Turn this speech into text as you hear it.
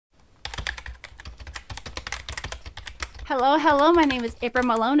Hello, hello. My name is April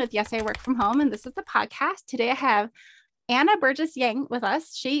Malone with Yes, I Work From Home, and this is the podcast. Today I have Anna Burgess Yang with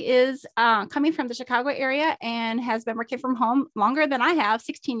us. She is coming from the Chicago area and has been working from home longer than I have,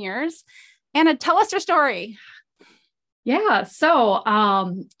 16 years. Anna, tell us your story. Yeah. So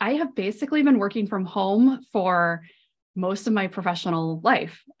I have basically been working from home for most of my professional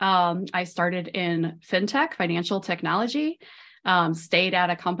life. I started in fintech, financial technology, stayed at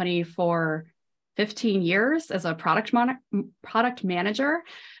a company for 15 years as a product manager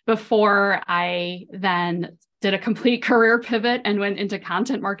before I then did a complete career pivot and went into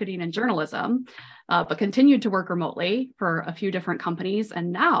content marketing and journalism, but continued to work remotely for a few different companies.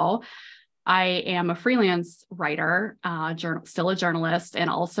 And now I am a freelance writer, still a journalist, and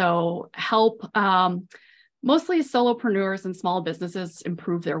also help mostly solopreneurs and small businesses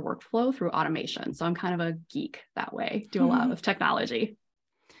improve their workflow through automation. So I'm kind of a geek that way, do a lot of technology.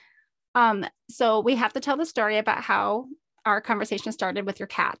 So we have to tell the story about how our conversation started with your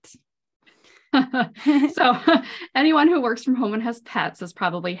cat. So anyone who works from home and has pets has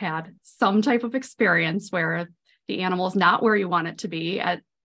probably had some type of experience where the animal is not where you want it to be at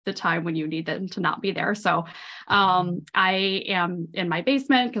the time when you need them to not be there. So I am in my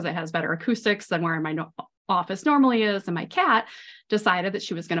basement because it has better acoustics than where my office normally is. And my cat decided that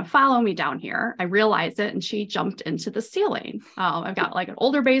she was going to follow me down here. I realized it and she jumped into the ceiling. I've got like an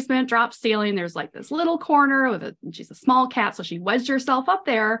older basement, drop ceiling. There's like this little corner she's a small cat. So she wedged herself up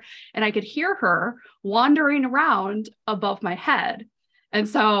there and I could hear her wandering around above my head. And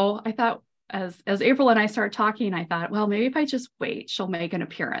so I thought, as April and I started talking, I thought, well, maybe if I just wait, she'll make an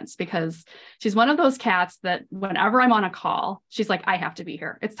appearance, because she's one of those cats that whenever I'm on a call, she's like, I have to be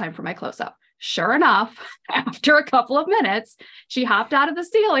here. It's time for my close-up. Sure enough, after a couple of minutes, she hopped out of the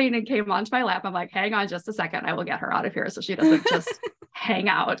ceiling and came onto my lap. I'm like, hang on just a second. I will get her out of here so she doesn't just hang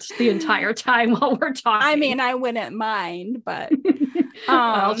out the entire time while we're talking. I mean, I wouldn't mind, but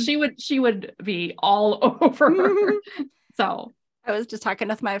well, she would be all over her. So I was just talking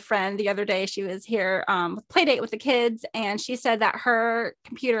with my friend the other day. She was here with play date with the kids, and she said that her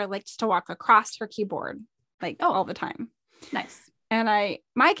computer likes to walk across her keyboard all the time. Nice. And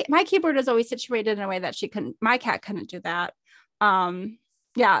my keyboard is always situated in a way that my cat couldn't do that.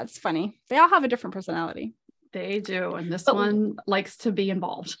 Yeah, it's funny. They all have a different personality. They do. And this one likes to be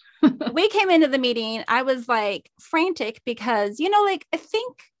involved. We came into the meeting. I was like frantic because, I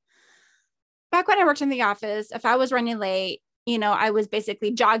think back when I worked in the office, if I was running late, I was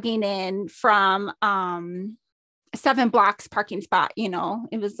basically jogging in from 7 blocks parking spot,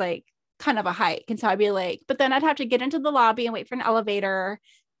 it was like kind of a hike. And so I'd be like, but then I'd have to get into the lobby and wait for an elevator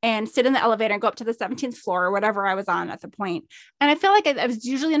and sit in the elevator and go up to the 17th floor or whatever I was on at the point. And I feel like it was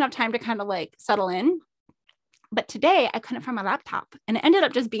usually enough time to kind of like settle in. But today I couldn't find my laptop, and it ended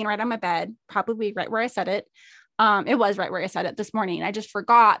up just being right on my bed, probably right where I set it. It was right where I said it this morning. I just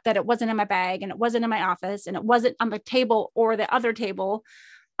forgot that it wasn't in my bag, and it wasn't in my office, and it wasn't on the table or the other table.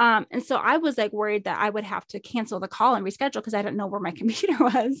 And so I was like worried that I would have to cancel the call and reschedule because I didn't know where my computer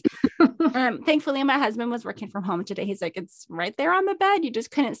was. Thankfully, my husband was working from home today. He's like, it's right there on the bed. You just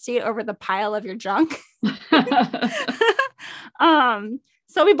couldn't see it over the pile of your junk.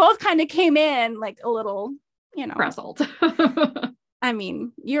 So we both kind of came in like a little, frazzled. I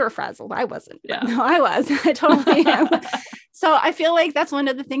mean, you were frazzled. I wasn't. Yeah. No, I was. I totally am. So I feel like that's one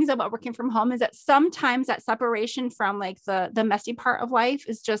of the things about working from home is that sometimes that separation from like the messy part of life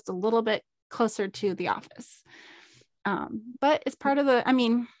is just a little bit closer to the office. But it's part of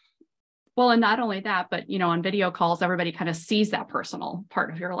well, and not only that, but, on video calls, everybody kind of sees that personal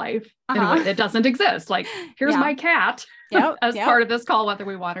part of your life in a way that doesn't exist. Like, here's my cat as part of this call, whether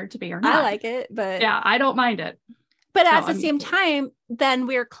we want her to be or not. I like it, but yeah, I don't mind it. But at the same time, then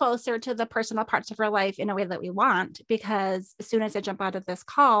we're closer to the personal parts of our life in a way that we want, because as soon as I jump out of this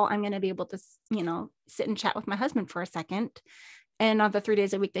call, I'm going to be able to, sit and chat with my husband for a second. And on the 3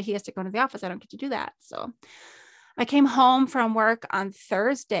 days a week that he has to go to the office, I don't get to do that. So I came home from work on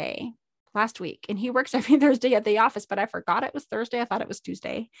Thursday last week, and he works every Thursday at the office, but I forgot it was Thursday. I thought it was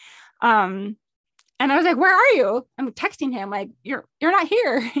Tuesday. And I was like, where are you? I'm texting him like, you're not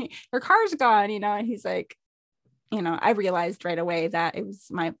here. Your car's gone, and he's like, I realized right away that it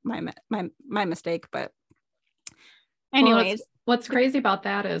was my mistake. But anyways, well, what's crazy about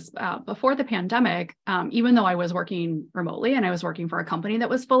that is before the pandemic, even though I was working remotely and I was working for a company that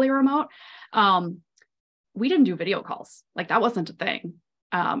was fully remote, we didn't do video calls. Like, that wasn't a thing.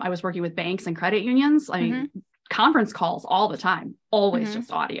 I was working with banks and credit unions. I mean, conference calls all the time, always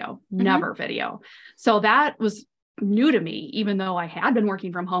just audio, never video. So that was new to me, even though I had been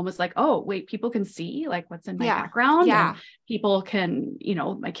working from home. Was like, oh, wait, people can see like what's in my Yeah. background. Yeah. And people can,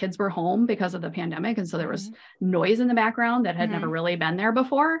 my kids were home because of the pandemic. And so there was Mm-hmm. noise in the background that had Mm-hmm. never really been there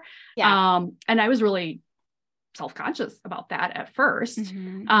before. Yeah. And I was really self-conscious about that at first.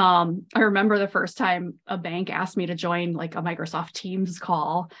 Mm-hmm. I remember the first time a bank asked me to join like a Microsoft Teams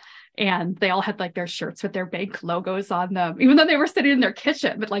call, and they all had like their shirts with their bank logos on them, even though they were sitting in their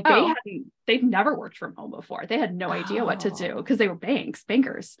kitchen, but like they'd never worked from home before. They had no idea what to do because they were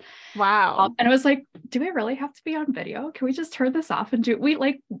bankers. Wow. And I was like, do we really have to be on video? Can we just turn this off and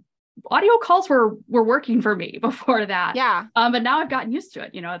audio calls were working for me before that. Yeah. But now I've gotten used to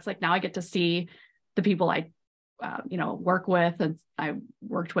it. It's like, now I get to see the people I work with. And I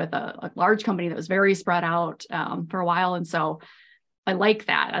worked with a large company that was very spread out for a while. And so I like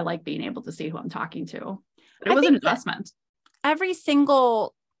that. I like being able to see who I'm talking to. But it was an investment. Every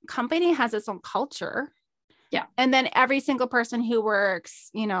single company has its own culture. Yeah. And then every single person who works,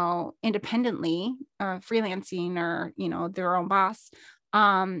 independently or freelancing or, their own boss,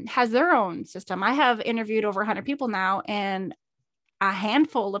 has their own system. I have interviewed over 100 people now, and a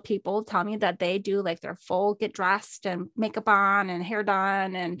handful of people tell me that they do like their full get dressed and makeup on and hair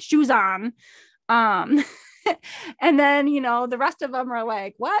done and shoes on. And then, the rest of them are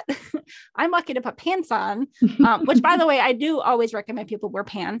like, what? I'm lucky to put pants on, which by the way, I do always recommend people wear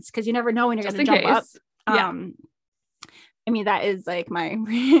pants because you never know when you're going to jump up. Yeah. I mean, that is like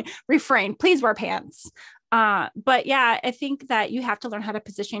my refrain, please wear pants. But yeah, I think that you have to learn how to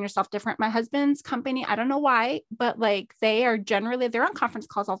position yourself different. My husband's company, I don't know why, but like they're on conference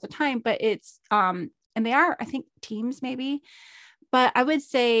calls all the time, but it's, and they are, I think Teams maybe, but I would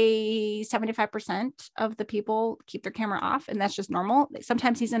say 75% of the people keep their camera off, and that's just normal.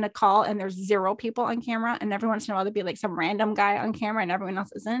 Sometimes he's in a call and there's 0 people on camera, and every once in a while there'd be like some random guy on camera and everyone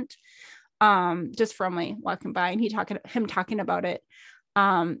else isn't, just from like walking by and him talking about it.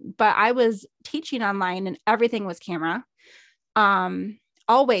 But I was teaching online and everything was camera,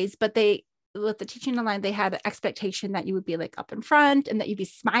 always, but with the teaching online, they had an expectation that you would be like up in front and that you'd be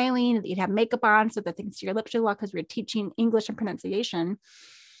smiling and that you'd have makeup on so that they can see your lips really well because we were teaching English and pronunciation.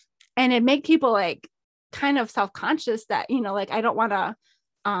 And it made people like kind of self-conscious that, like, I don't want to,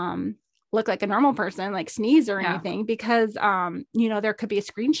 look like a normal person, like sneeze or anything, because, there could be a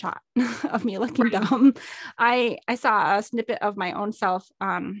screenshot of me looking dumb. I saw a snippet of my own self,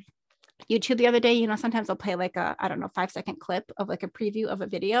 YouTube the other day. Sometimes I'll play like a, I don't know, 5-second clip of like a preview of a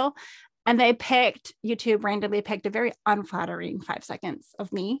video. And YouTube randomly picked a very unflattering 5 seconds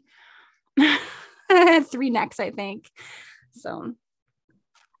of me. I had 3 necks, I think. So.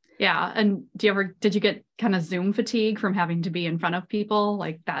 Yeah. And did you get kind of Zoom fatigue from having to be in front of people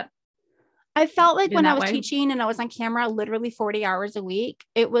like that? I felt like when I was teaching and I was on camera literally 40 hours a week,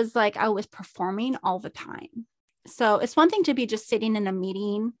 it was like I was performing all the time. So it's one thing to be just sitting in a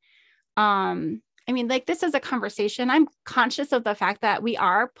meeting. I mean, like, this is a conversation. I'm conscious of the fact that we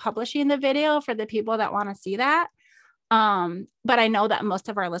are publishing the video for the people that want to see that. But I know that most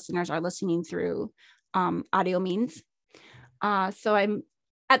of our listeners are listening through audio means. So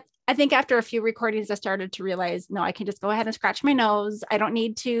I think after a few recordings, I started to realize, no, I can just go ahead and scratch my nose. I don't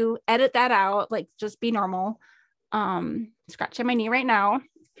need to edit that out. Like, just be normal. Scratching my knee right now.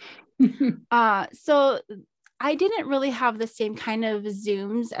 So I didn't really have the same kind of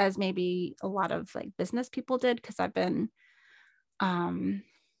Zooms as maybe a lot of like business people did, because I've been, but I'm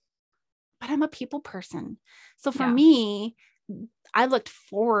a people person. So for me, I looked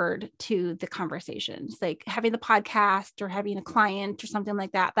forward to the conversations, like having the podcast or having a client or something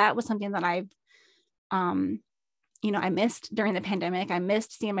like that. That was something that I've, I missed during the pandemic. I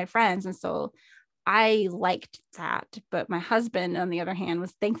missed seeing my friends. And so I liked that. But my husband, on the other hand,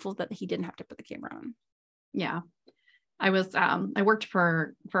 was thankful that he didn't have to put the camera on. Yeah. I worked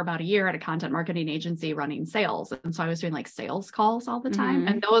for about a year at a content marketing agency running sales. And so I was doing like sales calls all the time. Mm-hmm.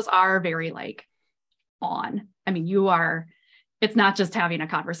 And those are very like on. I mean, it's not just having a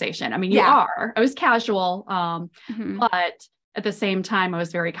conversation. I mean, you are. I was casual. But at the same time, I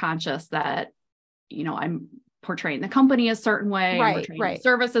was very conscious that, I'm portraying the company a certain way, right, portraying right.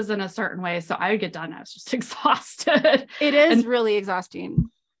 services in a certain way. So I would get done. I was just exhausted. It is really exhausting.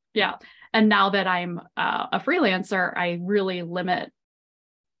 Yeah. And now that I'm a freelancer, I really limit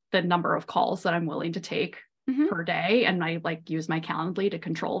the number of calls that I'm willing to take per day. And I like use my Calendly to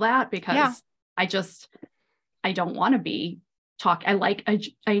control that, because I don't want to be I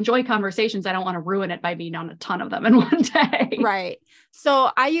enjoy conversations. I don't want to ruin it by being on a ton of them in one day. Right.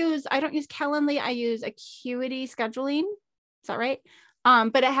 So I don't use Calendly. I use Acuity scheduling. Is that right?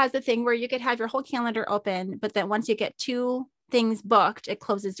 But it has the thing where you could have your whole calendar open, but then once you get 2 things booked, it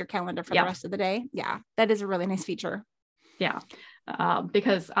closes your calendar for the Yeah. rest of the day. Yeah. That is a really nice feature. Yeah.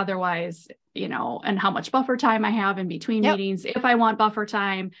 Because otherwise, and how much buffer time I have in between meetings. If I want buffer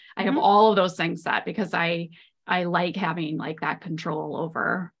time, I have all of those things set because I like having like that control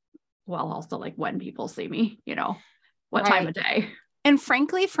over, well, also like when people see me, what time of day. And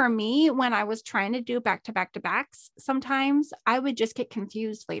frankly, for me, when I was trying to do back-to-backs, sometimes I would just get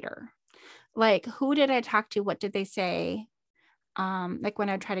confused later. Like, who did I talk to? What did they say? Like when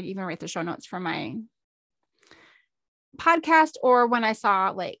I try to even write the show notes for my podcast, or when I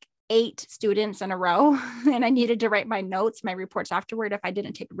saw like 8 students in a row and I needed to write my notes, my reports afterward. If I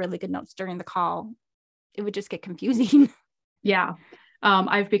didn't take really good notes during the call, it would just get confusing. Yeah.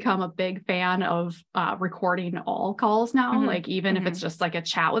 I've become a big fan of recording all calls now, like even if it's just like a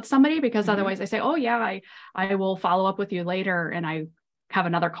chat with somebody, because otherwise I say, oh yeah, I will follow up with you later. And I have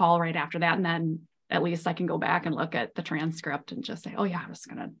another call right after that. And then at least I can go back and look at the transcript and just say, oh yeah, I was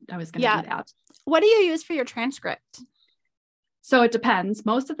gonna do that. What do you use for your transcript? So it depends.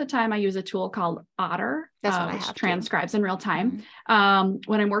 Most of the time I use a tool called Otter, which transcribes in real time.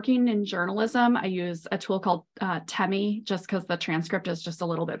 When I'm working in journalism, I use a tool called Temi, just because the transcript is just a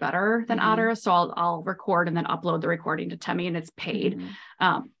little bit better than Otter. So I'll record and then upload the recording to Temi, and it's paid.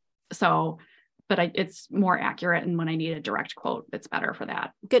 But it's more accurate. And when I need a direct quote, it's better for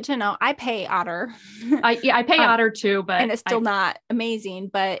that. Good to know. I pay Otter. I pay Otter too, but and it's still not amazing,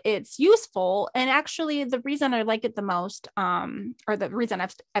 but it's useful. And actually the reason I like it the most, or the reason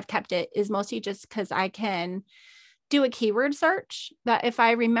I've kept it, is mostly just because I can do a keyword search. That if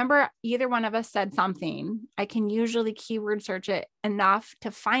I remember either one of us said something, I can usually keyword search it enough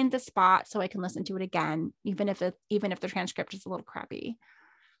to find the spot so I can listen to it again, even if the transcript is a little crappy.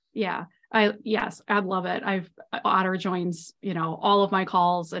 Yeah. Yes, I love it. Otter joins, all of my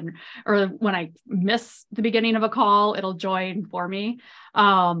calls, or when I miss the beginning of a call, it'll join for me.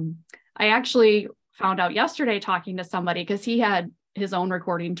 I actually found out yesterday talking to somebody, because he had his own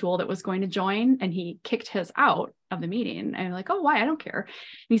recording tool that was going to join, and he kicked his out of the meeting. And I'm like, oh, why? I don't care. And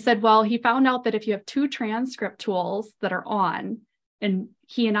he said, well, he found out that if you have 2 transcript tools that are on, and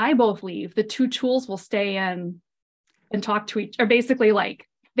he and I both leave, the 2 tools will stay in and talk to or basically like,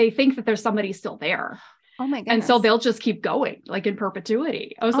 they think that there's somebody still there. Oh my goodness. And so they'll just keep going like in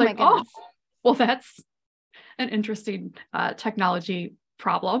perpetuity. I was like, oh, well, that's an interesting technology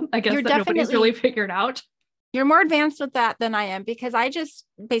problem. I guess that nobody's really figured out. You're more advanced with that than I am, because I just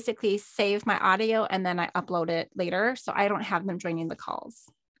basically save my audio and then I upload it later. So I don't have them joining the calls.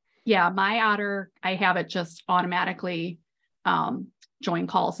 Yeah. My Otter, I have it just automatically join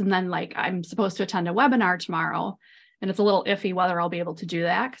calls. And then like I'm supposed to attend a webinar tomorrow, and it's a little iffy whether I'll be able to do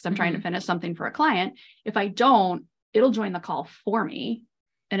that because I'm trying to finish something for a client. If I don't, it'll join the call for me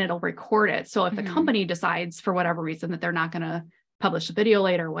and it'll record it. So if the company decides for whatever reason that they're not going to publish the video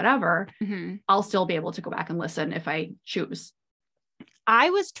later or whatever, I'll still be able to go back and listen if I choose.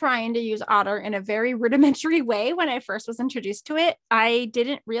 I was trying to use Otter in a very rudimentary way when I first was introduced to it. I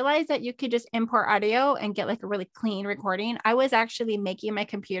didn't realize that you could just import audio and get like a really clean recording. I was actually making my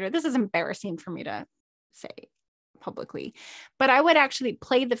computer. This is embarrassing for me to say publicly, but I would actually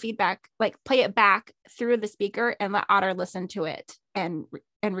play the feedback, like play it back through the speaker and let Otter listen to it and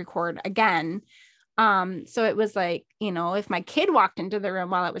record again. So it was like, if my kid walked into the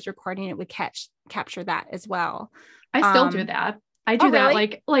room while it was recording, it would capture that as well. I still do that. I do that.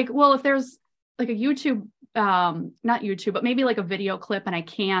 Really? Well, if there's like a YouTube, not YouTube, but maybe like a video clip and I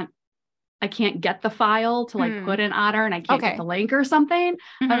can't get the file to like put in Otter and I can't get the link or something.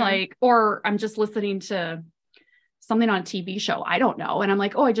 I'm like, or I'm just listening to something on a TV show. I don't know. And I'm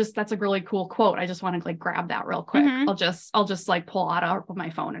like, oh, that's a really cool quote. I just want to like grab that real quick. I'll just like pull out of my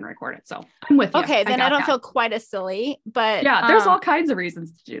phone and record it. So I'm with you. Okay. Then I don't feel quite as silly, but yeah, there's all kinds of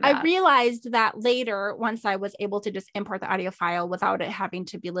reasons to do that. I realized that later, once I was able to just import the audio file without it having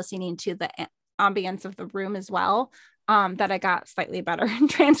to be listening to the ambience of the room as well, that I got slightly better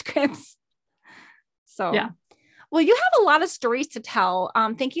transcripts. So yeah. Well, you have a lot of stories to tell.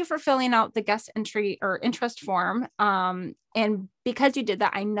 Thank you for filling out the guest entry or interest form. And because you did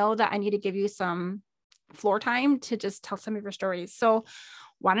that, I know that I need to give you some floor time to just tell some of your stories. So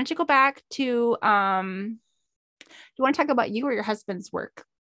why don't you go back to, do you want to talk about you or your husband's work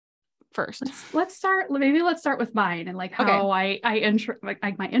first? Let's start with mine and like how I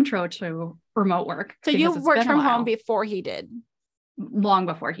my intro to remote work. So you worked from home before he did. Long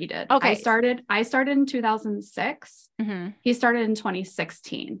before he did. Okay. I started in 2006. He started in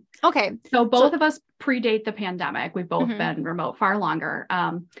 2016. Okay. So both of us predate the pandemic. We've both been remote far longer.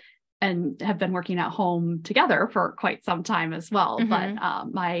 and have been working at home together for quite some time as well.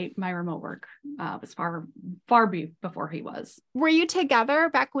 Mm-hmm. But my remote work was far before he was. Were you together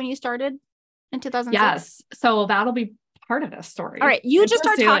back when you started in 2006? Yes. So that'll be part of this story. All right. You just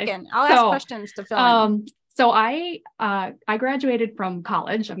start talking. I'll ask questions to fill in. So I graduated from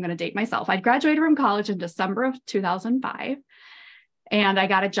college. I'm going to date myself. I graduated from college in December of 2005. And I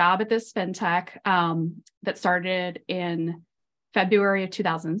got a job at this fintech that started in February of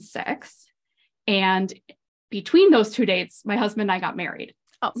 2006. And between those two dates, my husband and I got married.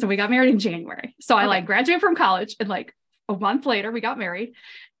 Oh. So we got married in January. So I graduated from college, and a month later we got married.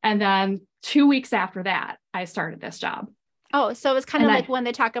 And then 2 weeks after that, I started this job. Oh, so it's kind of like when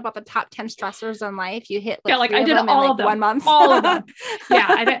they talk about the top 10 stressors in life, you hit like I did all of them 1 month. All of them.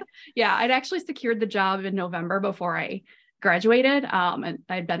 I'd actually secured the job in November before I graduated. And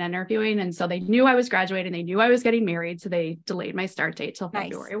I'd been interviewing. And so they knew I was graduating. They knew I was getting married. So they delayed my start date till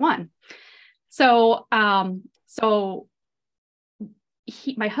February 1. So, my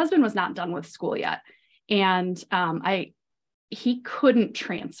husband was not done with school yet. And, he couldn't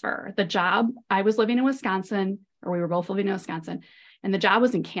transfer the job. I was living in Wisconsin, or we were both living in Wisconsin, and the job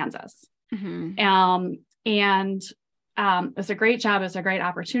was in Kansas. Mm-hmm. It was a great job. It was a great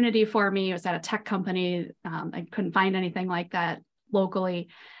opportunity for me. It was at a tech company. I couldn't find anything like that locally.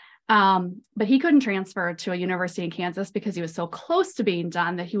 But he couldn't transfer to a university in Kansas because he was so close to being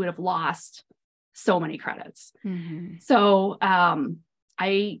done that he would have lost so many credits. Mm-hmm. So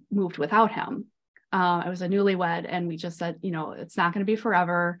I moved without him. I was a newlywed, and we just said, it's not going to be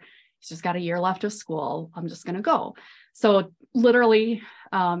forever. He's just got a year left of school. I'm just going to go. So literally,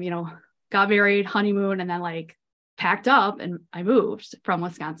 got married, honeymoon, and then packed up, and I moved from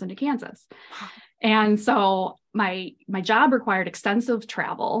Wisconsin to Kansas. And so my job required extensive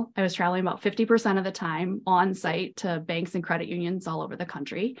travel. I was traveling about 50% of the time on site to banks and credit unions all over the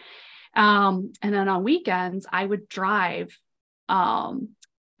country. And then on weekends, I would drive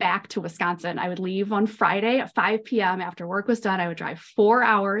back to Wisconsin. I would leave on Friday at 5 p.m. after work was done. I would drive 4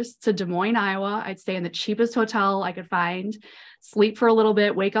 hours to Des Moines, Iowa. I'd stay in the cheapest hotel I could find, sleep for a little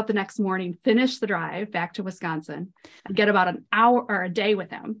bit, wake up the next morning, finish the drive back to Wisconsin, and get about an hour or a day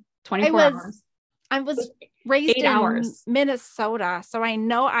with him, 24 hours. I was raised in Minnesota, so I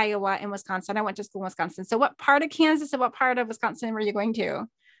know Iowa and Wisconsin. I went to school in Wisconsin. So what part of Kansas and what part of Wisconsin were you going to?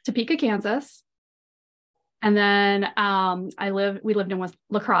 Topeka, Kansas. And then we lived in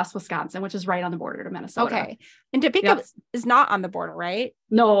La Crosse, Wisconsin, which is right on the border to Minnesota. Okay. And Topeka is not on the border, right?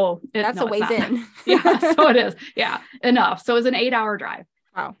 No. That's a ways in. Yeah, so it is. Yeah, enough. So it was an 8-hour drive.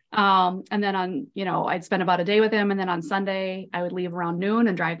 Wow. And then I'd spend about a day with him. And then on Sunday, I would leave around noon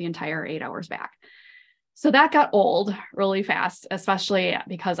and drive the entire 8 hours back. So that got old really fast, especially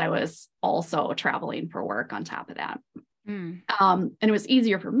because I was also traveling for work on top of that. Mm. And it was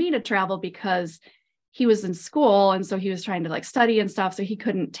easier for me to travel because he was in school. And so he was trying to study and stuff. So he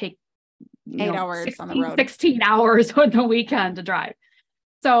couldn't take 8 hours on the road, 16 hours on the weekend to drive.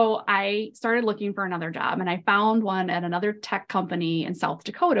 So I started looking for another job, and I found one at another tech company in South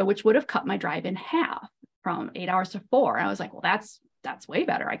Dakota, which would have cut my drive in half from 8 hours to 4. And I was like, well, that's way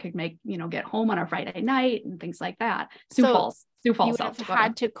better. I could get home on a Friday night and things like that. Sioux Falls, you South Dakota.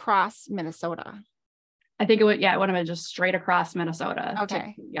 Had to cross Minnesota. I think it would have been just straight across Minnesota.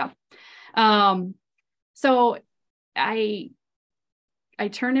 Okay. So I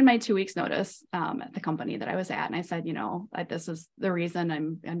turned in my 2 weeks notice at the company that I was at. And I said, this is the reason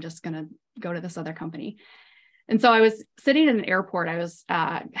I'm just going to go to this other company. And so I was sitting in an airport. I was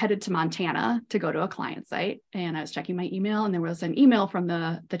headed to Montana to go to a client site, and I was checking my email, and there was an email from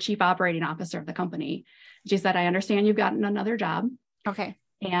the chief operating officer of the company. She said, I understand you've gotten another job. Okay.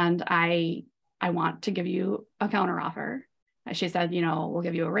 And I want to give you a counteroffer. She said, we'll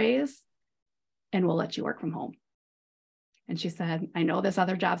give you a raise and we'll let you work from home. And she said, I know this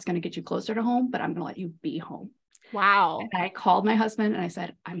other job's going to get you closer to home, but I'm going to let you be home. Wow. And I called my husband and I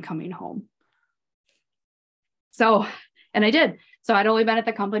said, I'm coming home. So, and I did. So I'd only been at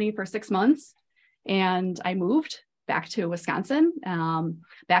the company for 6 months, and I moved back to Wisconsin.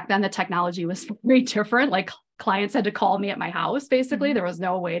 Back then the technology was very different. Clients had to call me at my house. Basically, Mm-hmm. There was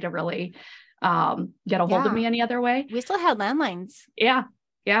no way to really get a hold of me any other way. We still had landlines. Yeah.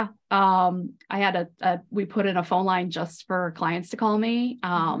 I had we put in a phone line just for clients to call me.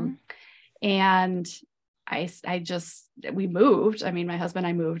 And we moved. I mean, my husband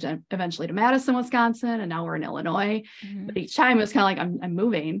and I moved eventually to Madison, Wisconsin, and now we're in Illinois. Mm-hmm. But each time it was kind of like, I'm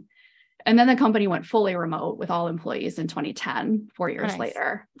moving. And then the company went fully remote with all employees in 2010, 4 years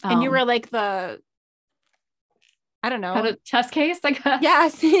later. And you were like the I don't kind know. of test case, I guess.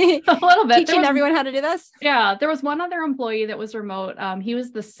 Yes. A little bit. Teaching everyone how to do this. Yeah, there was one other employee that was remote. He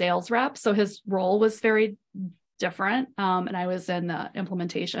was the sales rep, so his role was very different. And I was in the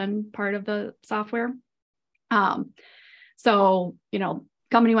implementation part of the software. So,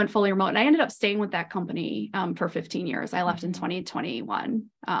 company went fully remote, and I ended up staying with that company for 15 years. I left in 2021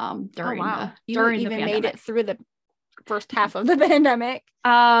 during the pandemic. Made it through the first half of the pandemic.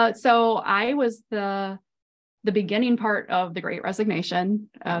 So I was the beginning part of the Great Resignation,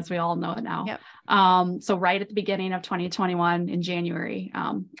 as we all know it now. Yep. So right at the beginning of 2021 in January,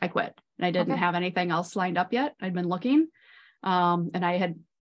 I quit, and I didn't have anything else lined up yet. I'd been looking, and I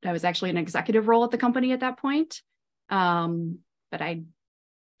was actually an executive role at the company at that point. But I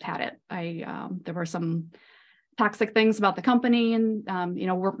had it. There were some toxic things about the company, and,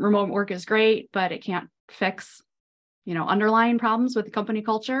 remote work is great, but it can't fix, underlying problems with the company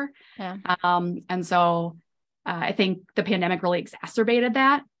culture. Yeah. And so I think the pandemic really exacerbated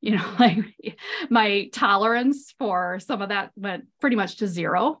that, like my tolerance for some of that went pretty much to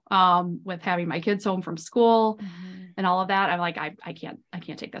zero, with having my kids home from school and all of that. I'm like, I can't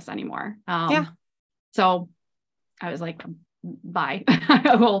take this anymore. So I was like, bye.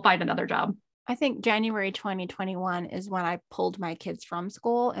 I will find another job. I think January 2021 is when I pulled my kids from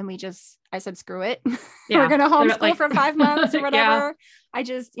school, and I said, screw it. We're going to homeschool for 5 months or whatever. I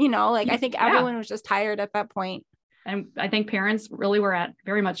just, I think everyone was just tired at that point. And I think parents really were at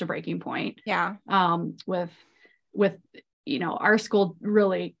very much a breaking point. Yeah. With, our school,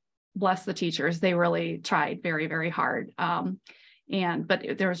 really, bless the teachers. They really tried very, very hard. But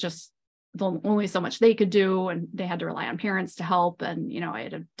there was just only so much they could do, and they had to rely on parents to help. And, I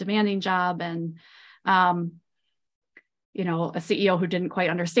had a demanding job, and, a CEO who didn't quite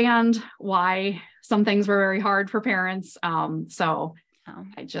understand why some things were very hard for parents. So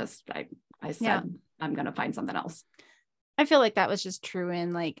I said, I'm going to find something else. I feel like that was just true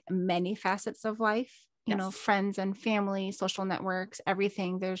in like many facets of life. Friends and family, social networks,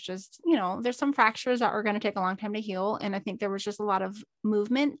 everything. There's just, there's some fractures that are going to take a long time to heal. And I think there was just a lot of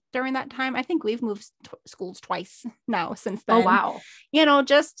movement during that time. I think we've moved schools twice now since then. Oh, wow.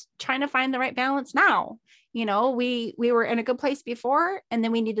 Just trying to find the right balance now. We were in a good place before, and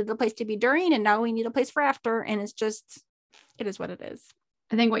then we needed the place to be during, and now we need a place for after. And it is what it is.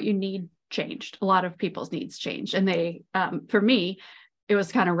 I think what you need changed. A lot of people's needs changed. And they, for me, it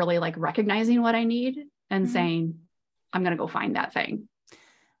was kind of really like recognizing what I need and saying, I'm going to go find that thing.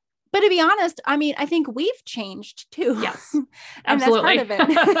 But to be honest, I think we've changed too. Yes, and absolutely.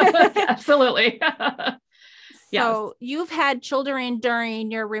 That's part of it. Absolutely. So you've had children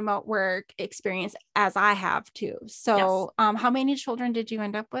during your remote work experience, as I have too. So how many children did you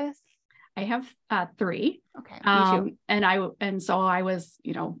end up with? I have 3. Okay. Me too. And so I was,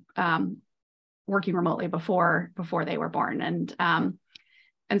 working remotely before they were born.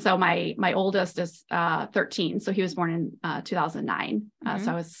 And so my oldest is 13. So he was born in 2009.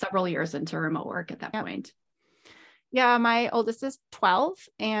 So I was several years into remote work at that point. Yeah. My oldest is 12,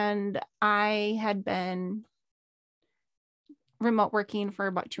 and I had been remote working for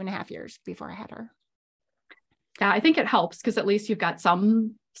about 2.5 years before I had her. Yeah. I think it helps because at least you've got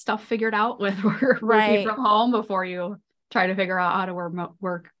some stuff figured out with working from home before you try to figure out how to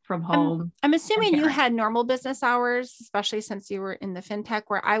work from home. I'm assuming you had normal business hours, especially since you were in the fintech,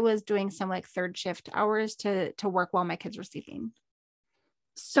 where I was doing some like third shift hours to work while my kids were sleeping.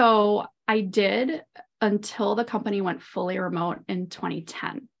 So I did until the company went fully remote in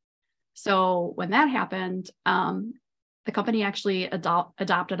 2010. So when that happened, the company actually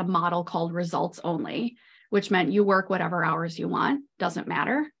adopted a model called results only, which meant you work whatever hours you want, doesn't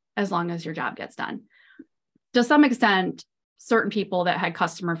matter, as long as your job gets done. To some extent, certain people that had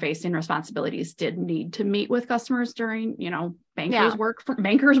customer facing responsibilities did need to meet with customers during, bankers work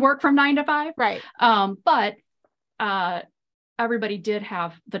from 9 to 5. Right. But everybody did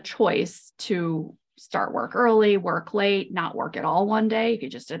have the choice to start work early, work late, not work at all one day if you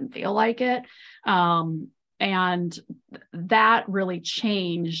just didn't feel like it. And that really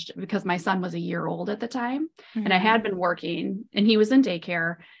changed because my son was a year old at the time, and I had been working, and he was in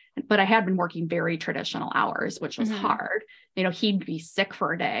daycare, but I had been working very traditional hours, which was hard. He'd be sick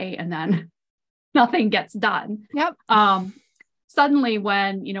for a day and then nothing gets done. Yep. Suddenly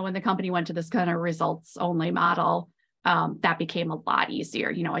when the company went to this kind of results only model, that became a lot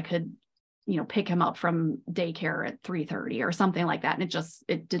easier. I could, pick him up from daycare at 3:30 or something like that. And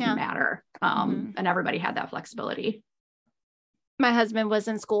it didn't matter. And everybody had that flexibility. My husband was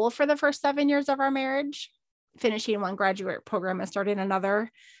in school for the first 7 years of our marriage, finishing one graduate program and starting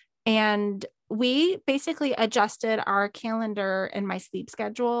another. And we basically adjusted our calendar and my sleep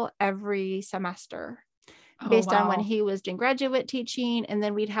schedule every semester Oh, based on when wow. he was doing graduate teaching. And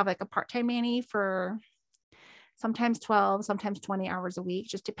then we'd have like a part-time nanny for sometimes 12, sometimes 20 hours a week,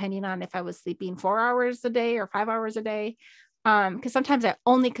 just depending on if I was sleeping 4 hours a day or 5 hours a day. Because sometimes I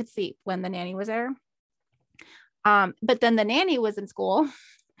only could sleep when the nanny was there. But then the nanny was in school.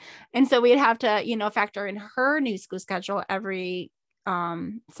 And so we'd have to, factor in her new school schedule every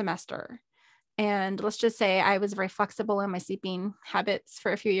semester. And let's just say I was very flexible in my sleeping habits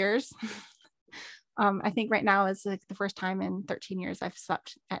for a few years. I think right now is like the first time in 13 years I've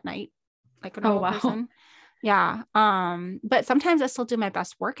slept at night like a normal person. Yeah. But sometimes I still do my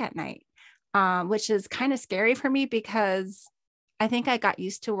best work at night, which is kind of scary for me because I think I got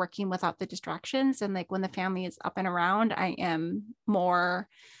used to working without the distractions. And like when the family is up and around, I am more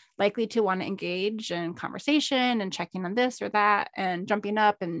likely to want to engage in conversation and checking on this or that and jumping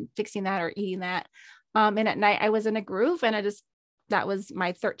up and fixing that or eating that. And at night I was in a groove, and that was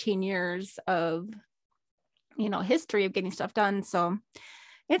my 13 years of, history of getting stuff done. So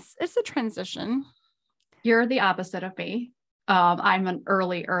it's a transition. You're the opposite of me. I'm an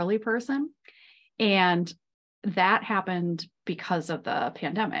early person. And that happened because of the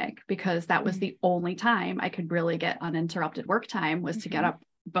pandemic, because that was the only time I could really get uninterrupted work time was to get up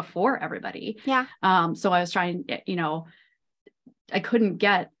before everybody. Yeah. So I was trying, I couldn't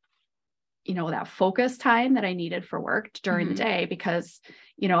get, that focus time that I needed for work during the day because,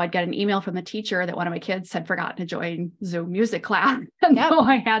 I'd get an email from the teacher that one of my kids had forgotten to join Zoom music class. And so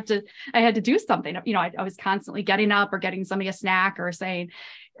I had to do something. I was constantly getting up or getting somebody a snack or saying,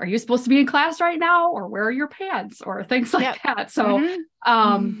 are you supposed to be in class right now? Or where are your pants or things like that. So,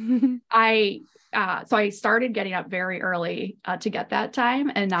 I started getting up very early to get that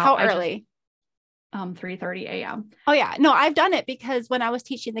time. And now how early? 3:30 a.m. Oh yeah. No, I've done it because when I was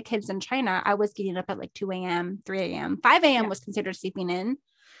teaching the kids in China, I was getting up at like 2 a.m., 3 a.m., 5 a.m. was considered sleeping in.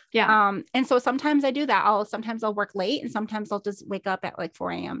 Yeah. And so sometimes I do that. Sometimes I'll work late and sometimes I'll just wake up at like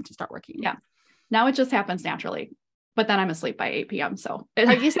 4 a.m. to start working. Yeah. Now it just happens naturally, but then I'm asleep by 8 p.m. So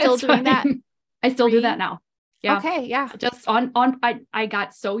are you still doing that? I still do that now. Yeah. Okay. Yeah. Just I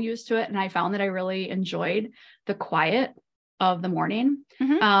got so used to it and I found that I really enjoyed the quiet of the morning.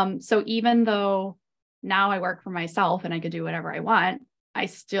 So even though now I work for myself and I could do whatever I want, I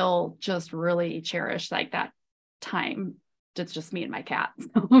still just really cherish like that time. It's just me and my cat,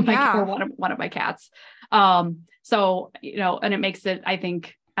 or one of my cats. So, and it makes it, I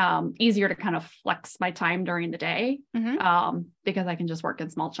think, easier to kind of flex my time during the day, because I can just work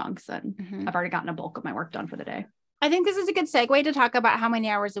in small chunks and I've already gotten a bulk of my work done for the day. I think this is a good segue to talk about how many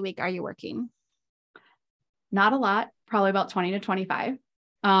hours a week are you working? Not a lot, probably about 20 to 25.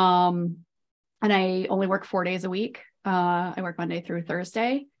 And I only work 4 days a week. I work Monday through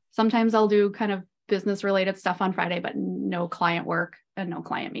Thursday. Sometimes I'll do kind of business related stuff on Friday, but no client work and no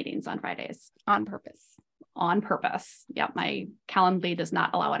client meetings on Fridays. On purpose. Yeah. My Calendly does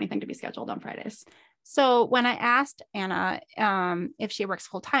not allow anything to be scheduled on Fridays. So when I asked Anna if she works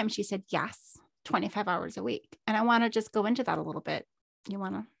full time, she said, yes, 25 hours a week. And I want to just go into that a little bit. You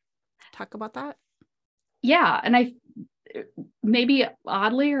want to talk about that? Yeah. And maybe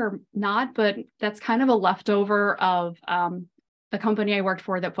oddly or not, but that's kind of a leftover of the company I worked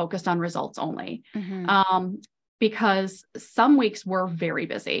for that focused on results only. Because some weeks were very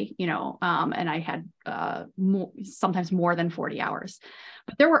busy, and I had sometimes more than 40 hours.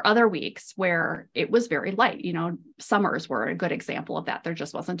 But there were other weeks where it was very light. Summers were a good example of that. There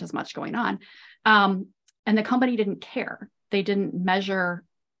just wasn't as much going on. And the company didn't care. They didn't measure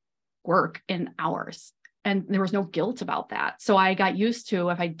work in hours. And there was no guilt about that. So I got used to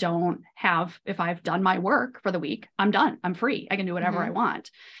if I've done my work for the week, I'm done. I'm free. I can do whatever I want.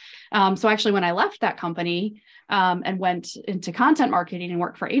 So actually, when I left that company and went into content marketing and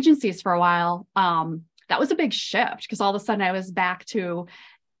worked for agencies for a while, that was a big shift because all of a sudden I was back to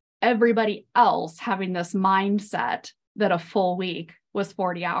everybody else having this mindset that a full week was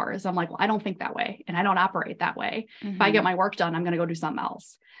 40 hours. I'm like, well, I don't think that way. And I don't operate that way. If I get my work done, I'm going to go do something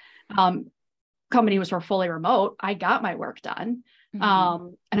else. Company was for fully remote. I got my work done.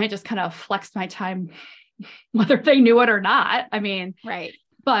 And I just kind of flexed my time, whether they knew it or not. I mean, right.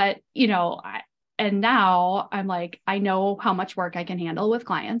 But, and now I'm like, I know how much work I can handle with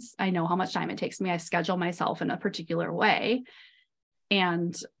clients. I know how much time it takes me. I schedule myself in a particular way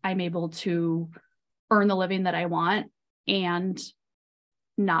and I'm able to earn the living that I want and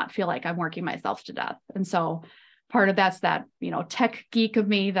not feel like I'm working myself to death. And so part of that's that, tech geek of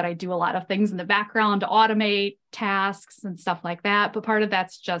me that I do a lot of things in the background to automate tasks and stuff like that. But part of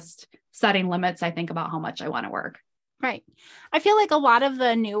that's just setting limits, I think, about how much I want to work. Right. I feel like a lot of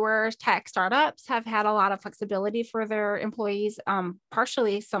the newer tech startups have had a lot of flexibility for their employees.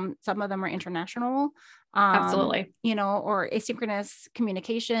 Partially some of them are international, Absolutely. or asynchronous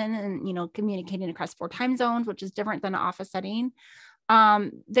communication and, communicating across 4 time zones, which is different than an office setting.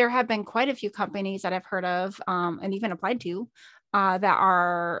 There have been quite a few companies that I've heard of, and even applied to, that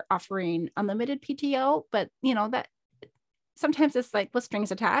are offering unlimited PTO, but that sometimes it's like with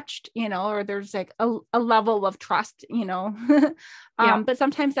strings attached, or there's like a level of trust, Yeah. but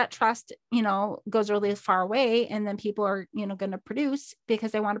sometimes that trust, goes really far away, and then people are, going to produce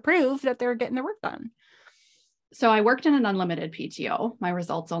because they want to prove that they're getting their work done. So I worked in an unlimited PTO. My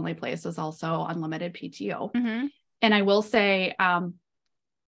results only place is also unlimited PTO. Mm-hmm. And I will say,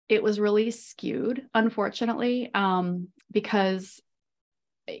 it was really skewed, unfortunately, because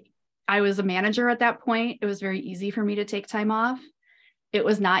I was a manager at that point. It was very easy for me to take time off. It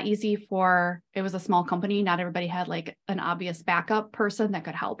was not easy it was a small company. Not everybody had like an obvious backup person that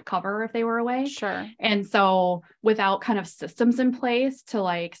could help cover if they were away. Sure. And so without kind of systems in place to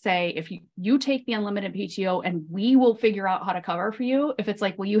like say, if you take the unlimited PTO and we will figure out how to cover for you, if it's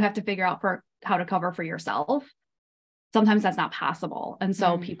like, well, you have to figure out how to cover for yourself. Sometimes that's not possible. And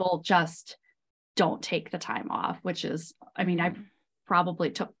so people just don't take the time off, which is, I mean, I probably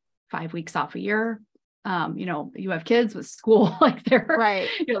took 5 weeks off a year. You have kids with school, like right.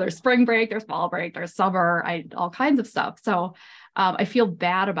 There's spring break, there's fall break, there's summer, all kinds of stuff. So I feel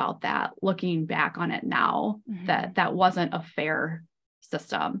bad about that looking back on it now, that wasn't a fair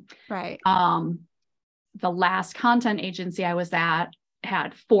system. Right. The last content agency I was at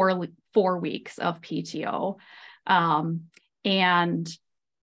had 4 weeks of PTO. And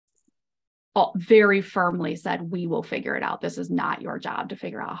very firmly said, we will figure it out. This is not your job to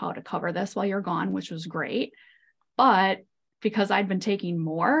figure out how to cover this while you're gone, which was great. But because I'd been taking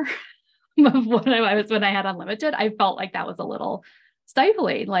more of what I was when I had unlimited, I felt like that was a little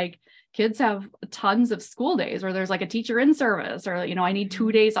stifling. Like kids have tons of school days where there's like a teacher in service, or, I need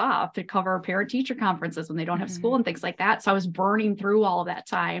 2 days off to cover parent teacher conferences when they don't have school and things like that. So I was burning through all of that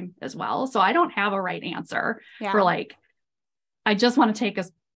time as well. So I don't have a right answer for like, I just want to take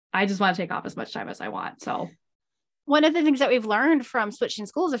off as much time as I want. So one of the things that we've learned from switching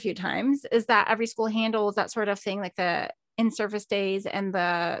schools a few times is that every school handles that sort of thing, like the in-service days and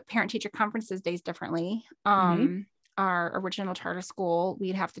the parent-teacher conferences days differently. Our original charter school,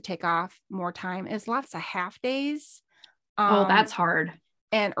 we'd have to take off more time. It's lots of half days. That's hard.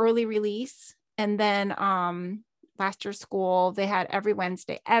 And early release. And then last year's school, they had every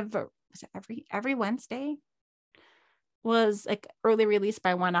Wednesday, every Wednesday was like early release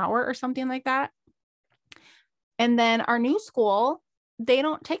by 1 hour or something like that. And then our new school, they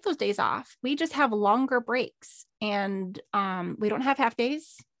don't take those days off. We just have longer breaks, and we don't have half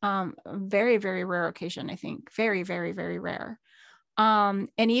days. Very, very rare occasion, I think. Very, very, very rare. And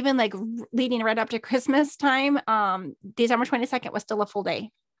even like leading right up to Christmas time, December 22nd was still a full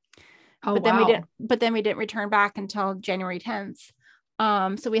day. But then we didn't return back until January 10th.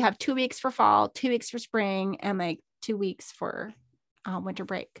 So we have 2 weeks for fall, 2 weeks for spring, and like 2 weeks for winter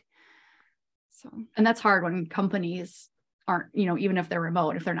break. So, and that's hard when companies aren't, even if they're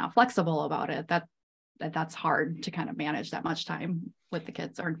remote, if they're not flexible about it, that's hard to kind of manage that much time with the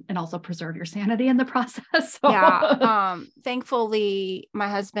kids, and also preserve your sanity in the process. So. Yeah. Thankfully, my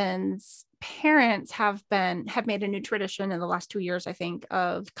husband's parents have made a new tradition in the last 2 years, I think,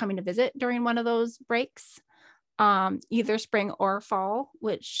 of coming to visit during one of those breaks, either spring or fall,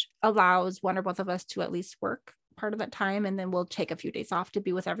 which allows one or both of us to at least work part of that time, and then we'll take a few days off to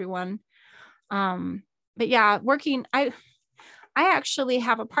be with everyone. But yeah, I actually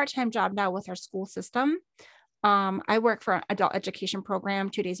have a part-time job now with our school system. I work for an adult education program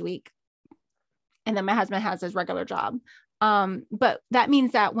 2 days a week, and then my husband has his regular job. But that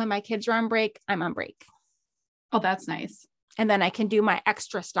means that when my kids are on break, I'm on break. Oh, that's nice. And then I can do my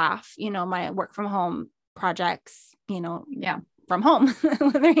extra stuff, my work from home projects, from home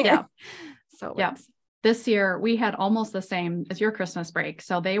when they're here. Yeah. So yeah. This year we had almost the same as your Christmas break.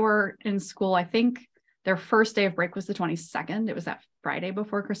 So they were in school. I think their first day of break was the 22nd. It was that Friday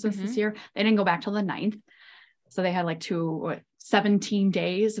before Christmas this year. They didn't go back till the 9th. So they had like 17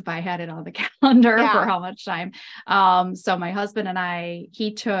 days, if I had it on the calendar, for how much time. So my husband and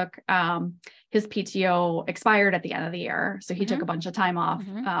he took, his PTO expired at the end of the year. So he took a bunch of time off,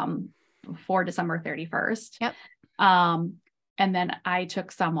 before December 31st. Yep. And then I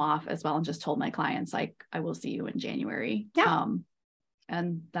took some off as well, and just told my clients, like, I will see you in January. Yeah.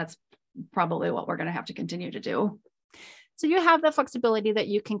 And that's probably what we're going to have to continue to do. So you have the flexibility that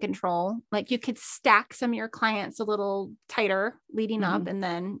you can control. Like you could stack some of your clients a little tighter leading up and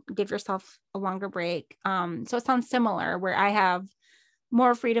then give yourself a longer break. So it sounds similar where I have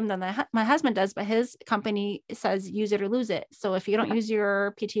more freedom than my husband does, but his company says use it or lose it. So if you don't use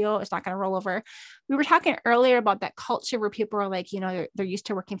your PTO, it's not going to roll over. We were talking earlier about that culture where people are like, they're used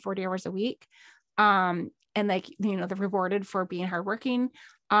to working 40 hours a week. And like, they're rewarded for being hardworking.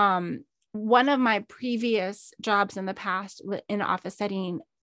 One of my previous jobs in the past in an office setting,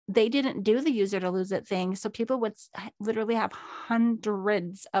 they didn't do the use it or lose it thing. So people would literally have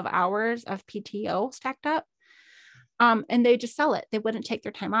hundreds of hours of PTO stacked up. And they just sell it. They wouldn't take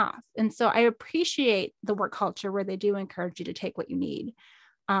their time off. And so I appreciate the work culture where they do encourage you to take what you need,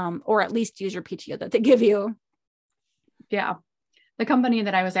 or at least use your PTO that they give you. Yeah. The company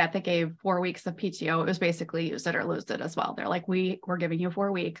that I was at that gave 4 weeks of PTO, it was basically use it or lose it as well. They're like, we're giving you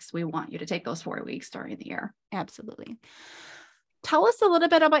 4 weeks. We want you to take those 4 weeks during the year. Absolutely. Tell us a little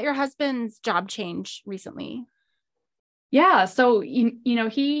bit about your husband's job change recently. Yeah. So,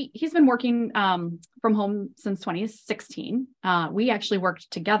 he's been working from home since 2016. We actually worked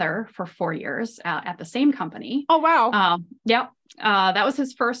together for 4 years at the same company. Oh, wow. Yeah. That was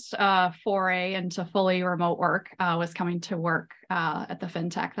his first foray into fully remote work, was coming to work at the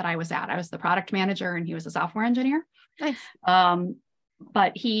fintech that I was at. I was the product manager and he was a software engineer. Nice.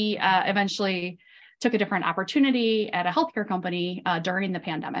 But he eventually took a different opportunity at a healthcare company during the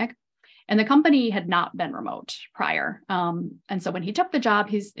pandemic. And the company had not been remote prior. And so when he took the job,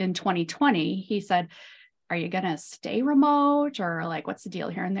 he's in 2020, he said, are you going to stay remote or like, what's the deal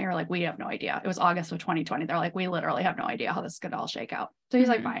here? And they were like, we have no idea. It was August of 2020. They're like, we literally have no idea how this is going to all shake out. So he's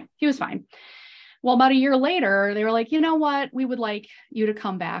like, fine. He was fine. Well, about a year later, they were like, you know what? We would like you to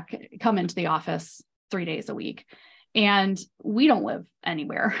come into the office 3 days a week. And we don't live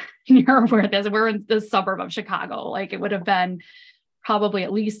anywhere near where this, we're in the suburb of Chicago. Like it would have been probably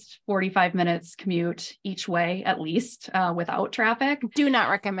at least 45 minutes commute each way, at least without traffic. Do not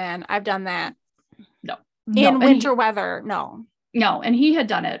recommend. I've done that. No. In winter weather. No. And he had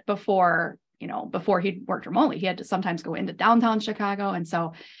done it before, before he'd worked remotely. He had to sometimes go into downtown Chicago. And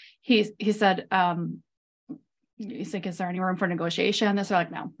so he said, he's like, is there any room for negotiation? They're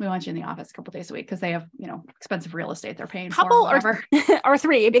like, no, we want you in the office a couple of days a week because they have, expensive real estate they're paying couple for. Or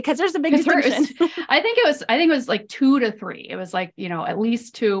 3, because there's a big distinction. I think it was like 2 to 3. It was like, at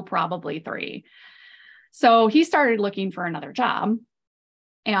least 2, probably 3. So he started looking for another job.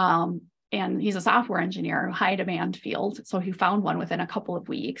 And he's a software engineer, high demand field. So he found one within a couple of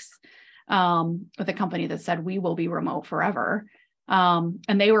weeks with a company that said, we will be remote forever. And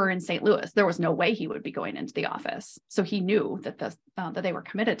they were in St. Louis. There was no way he would be going into the office. So he knew that that they were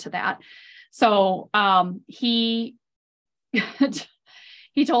committed to that. So he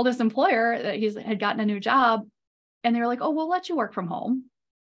told his employer that he had gotten a new job, and they were like, "Oh, we'll let you work from home."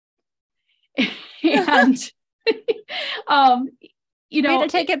 And Way to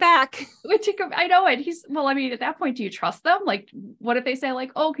take it back. I know it. At that point, do you trust them? Like, what if they say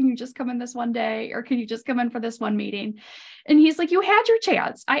like, oh, can you just come in this one day? Or can you just come in for this one meeting? And he's like, you had your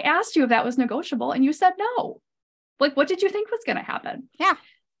chance. I asked you if that was negotiable and you said no. Like, what did you think was going to happen? Yeah.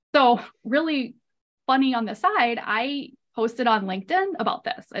 So really funny on the side, I posted on LinkedIn about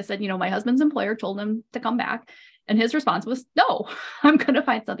this. I said, my husband's employer told him to come back. And his response was, no, I'm going to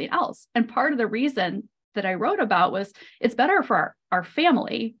find something else. And part of the reason that I wrote about was it's better for our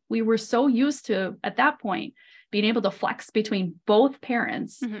family. We were so used to, at that point, being able to flex between both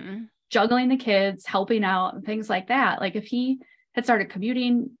parents, juggling the kids, helping out and things like that. Like if he had started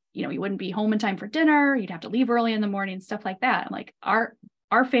commuting, he wouldn't be home in time for dinner. You'd have to leave early in the morning, stuff like that. And like our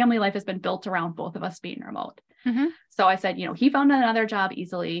family life has been built around both of us being remote. So I said, he found another job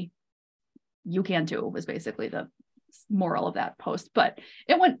easily. You can too, was basically the moral of that post, but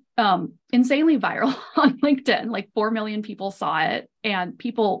it went insanely viral on LinkedIn. Like 4 million people saw it, and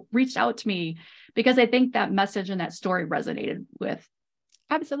people reached out to me because I think that message and that story resonated with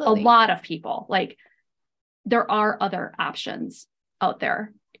absolutely a lot of people. Like there are other options out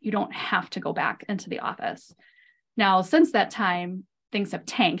there. You don't have to go back into the office. Now, since that time, things have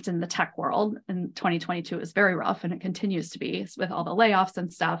tanked in the tech world, and 2022 is very rough, and it continues to be with all the layoffs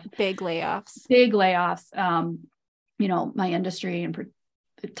and stuff. Big layoffs. My industry and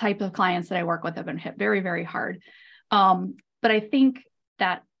the type of clients that I work with have been hit very, very hard. But I think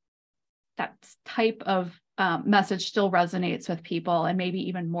that type of message still resonates with people, and maybe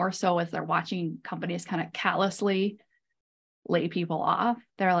even more so as they're watching companies kind of callously lay people off.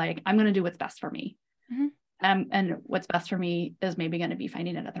 They're like, I'm going to do what's best for me. And what's best for me is maybe going to be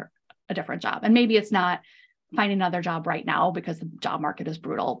finding a different job. And maybe it's not finding another job right now because the job market is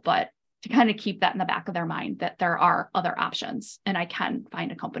brutal, but to kind of keep that in the back of their mind that there are other options and I can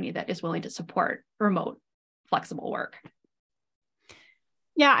find a company that is willing to support remote flexible work.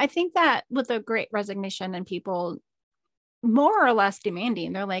 Yeah, I think that with the Great Resignation and people more or less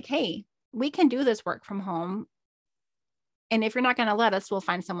demanding, they're like, hey, we can do this work from home. And if you're not going to let us, we'll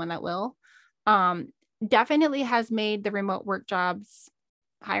find someone that will. Definitely has made the remote work jobs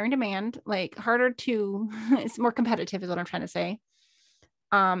higher in demand, like harder to, it's more competitive is what I'm trying to say.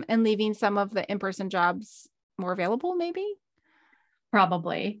 And leaving some of the in-person jobs more available, maybe?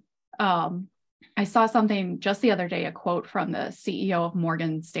 Probably. I saw something just the other day, a quote from the CEO of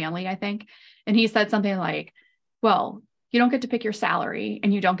Morgan Stanley, I think. And he said something like, well, you don't get to pick your salary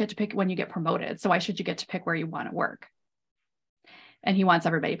and you don't get to pick when you get promoted. So why should you get to pick where you want to work? And he wants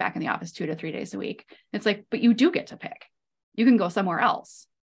everybody back in the office 2 to 3 days a week. It's like, but you do get to pick. You can go somewhere else.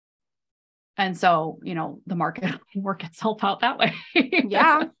 And so, the market will work itself out that way.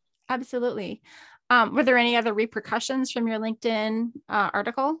 Yeah, absolutely. Were there any other repercussions from your LinkedIn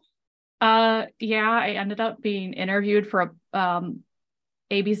article? Yeah, I ended up being interviewed for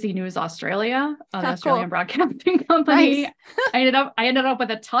ABC News Australia, the Australian broadcasting company. Nice. I ended up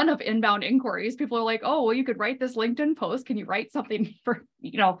with a ton of inbound inquiries. People are like, oh, well, you could write this LinkedIn post. Can you write something for,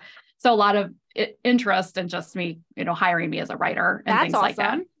 so a lot of interest in just me, hiring me as a writer and things like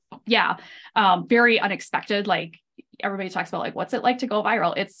that. Yeah. Very unexpected. Like everybody talks about like, what's it like to go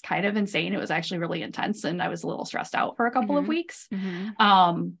viral? It's kind of insane. It was actually really intense. And I was a little stressed out for a couple of weeks.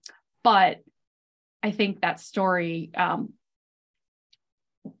 But I think that story,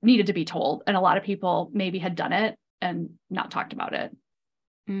 needed to be told. And a lot of people maybe had done it and not talked about it.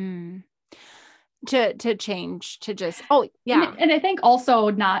 To change, to just, oh yeah. And I think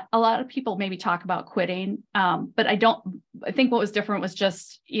also not a lot of people maybe talk about quitting. But I think what was different was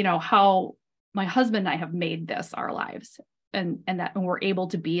just, how my husband and I have made this our lives and that we're able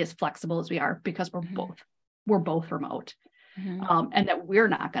to be as flexible as we are because we're both remote. And that we're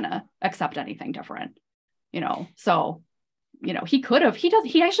not going to accept anything different, so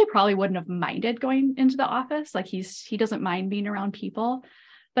he actually probably wouldn't have minded going into the office. Like he doesn't mind being around people,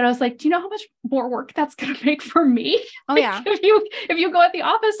 but I was like, do you know how much more work that's going to make for me? Oh yeah. If you go at the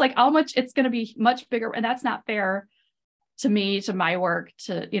office, like how much it's going to be much bigger. And that's not fair to me, to my work,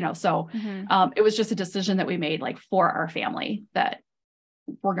 to, so it was just a decision that we made like for our family that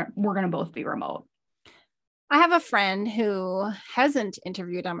we're going to both be remote. I have a friend who hasn't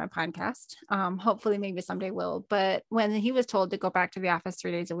interviewed on my podcast. Hopefully maybe someday will, but when he was told to go back to the office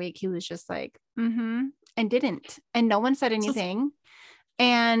 3 days a week, he was just like, and didn't, and no one said anything.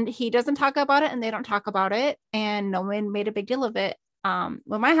 And he doesn't talk about it and they don't talk about it. And no one made a big deal of it.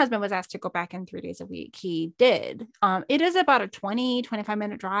 When my husband was asked to go back in 3 days a week, he did. It is about a 25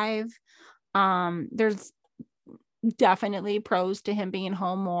 minute drive. There's definitely pros to him being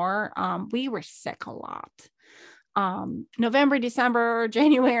home more. We were sick a lot. November, December,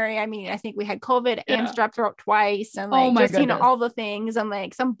 January. I mean, I think we had COVID and strep throat twice and like all the things and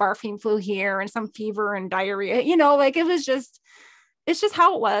like some barfing flu here and some fever and diarrhea, like it's just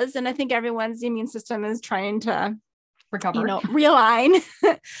how it was. And I think everyone's immune system is trying to recover, realign.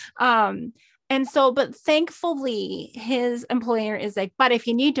 And so, but thankfully his employer is like, but if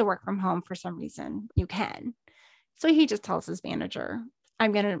you need to work from home for some reason, you can. So he just tells his manager,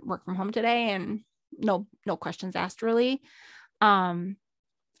 I'm going to work from home today. And no questions asked really.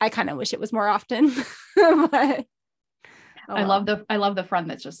 I kind of wish it was more often, but I love the friend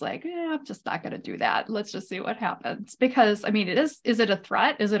that's just like, yeah, I'm just not going to do that. Let's just see what happens. Because I mean, is it a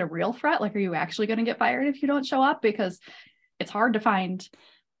threat? Is it a real threat? Like, are you actually going to get fired if you don't show up? Because it's hard to find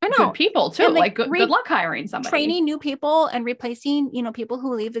good people too. And like good luck hiring somebody. Training new people and replacing, people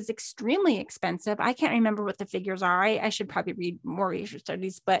who leave is extremely expensive. I can't remember what the figures are. I should probably read more research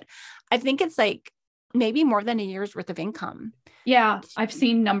studies, but I think it's like maybe more than a year's worth of income. Yeah. I've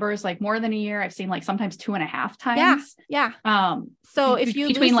seen numbers like more than a year. I've seen like sometimes 2.5 times. Yeah. So if you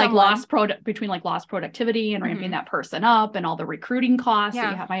between lost productivity and ramping that person up and all the recruiting costs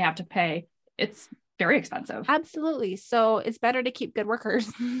that you might have to pay, it's very expensive. Absolutely. So it's better to keep good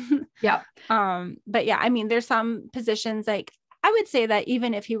workers. Yeah. But yeah, I mean, there's some positions like I would say that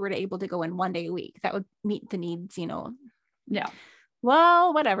even if he were to able to go in 1 day a week, that would meet the needs, Yeah.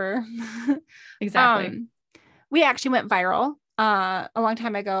 Well, whatever. Exactly. We actually went viral a long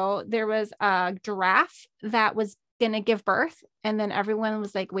time ago. There was a giraffe that was going to give birth. And then everyone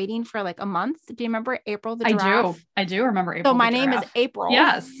was like waiting for like a month. Do you remember April the giraffe? I do remember April. So my name is April.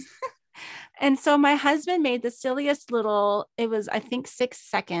 Yes. And so my husband made the silliest little, it was, I think 6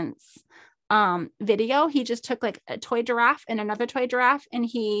 seconds video. He just took like a toy giraffe and another toy giraffe. And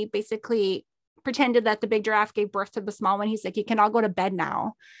he basically pretended that the big giraffe gave birth to the small one. He's like, you can all go to bed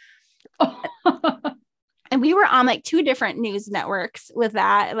now. And we were on like 2 different news networks with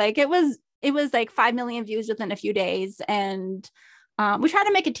that. Like it was like 5 million views within a few days. And we tried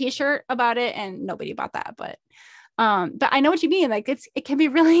to make a t-shirt about it and nobody bought that. But I know what you mean. Like it can be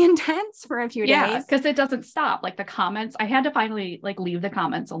really intense for a few days. Because it doesn't stop. Like the comments, I had to finally like leave the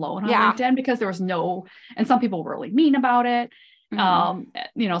comments alone on Yeah. LinkedIn because there was and some people were really mean about it.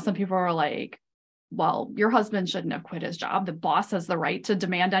 Mm-hmm. Some people were like, well, your husband shouldn't have quit his job. The boss has the right to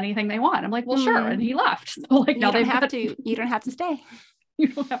demand anything they want. I'm like, well, sure. And he left. So like now you don't have to stay. You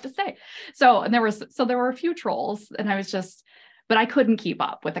don't have to stay. So, and there were a few trolls and I was just, but I couldn't keep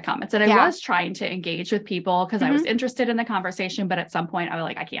up with the comments. And I was trying to engage with people because I was interested in the conversation. But at some point I was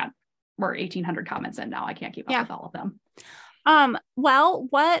like, I can't, we're 1,800 comments in now. I can't keep up with all of them. Well,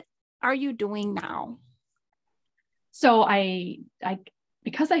 what are you doing now? So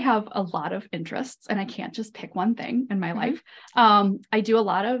because I have a lot of interests and I can't just pick one thing in my life, I do a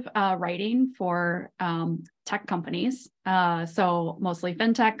lot of writing for tech companies. So mostly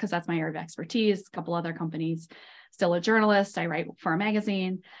fintech, because that's my area of expertise, a couple other companies, still a journalist. I write for a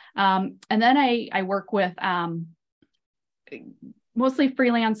magazine. And then I work with mostly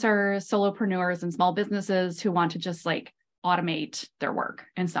freelancers, solopreneurs, and small businesses who want to just like automate their work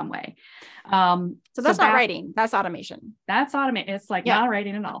in some way. So that's not writing, that's automation. That's automate. It's like not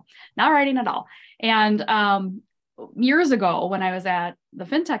writing at all. And years ago, when I was at the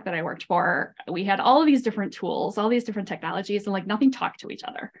fintech that I worked for, we had all of these different tools, all these different technologies, and like nothing talked to each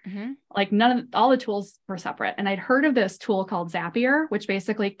other. Like all the tools were separate. And I'd heard of this tool called Zapier, which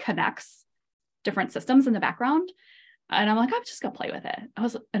basically connects different systems in the background. And I'm like, I'm just gonna play with it.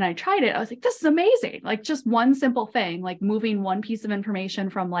 And I tried it. I was like, this is amazing. Like just one simple thing, like moving one piece of information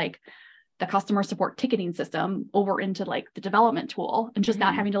from like the customer support ticketing system over into like the development tool and just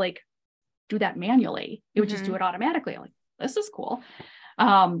not having to like do that manually. It would just do it automatically. I'm like, this is cool.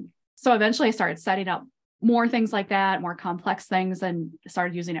 So eventually I started setting up more things like that, more complex things, and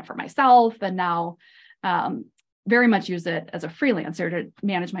started using it for myself. And now very much use it as a freelancer to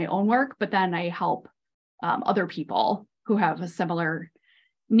manage my own work. But then I help other people who have a similar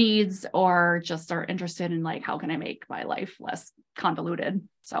needs or just are interested in like, how can I make my life less convoluted?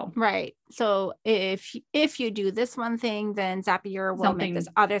 So, right. So if you do this one thing, then Zapier will make this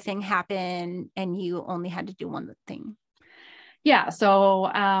other thing happen and you only had to do one thing. Yeah. So,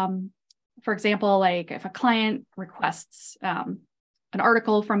 for example, like if a client requests an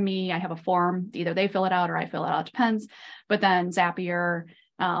article from me, I have a form, either they fill it out or I fill it out, depends. But then Zapier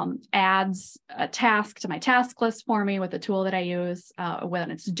adds a task to my task list for me with the tool that I use when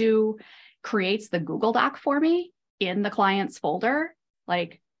it's due, creates the Google Doc for me in the client's folder.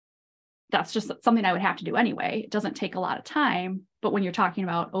 Like that's just something I would have to do anyway. It doesn't take a lot of time, but when you're talking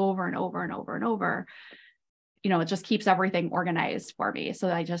about over and over and over and over, it just keeps everything organized for me. So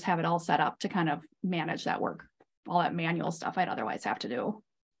I just have it all set up to kind of manage that work, all that manual stuff I'd otherwise have to do.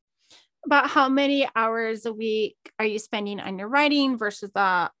 About how many hours a week are you spending on your writing versus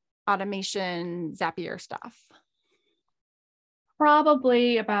the automation Zapier stuff?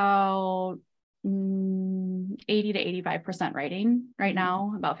 Probably about 80 to 85% writing right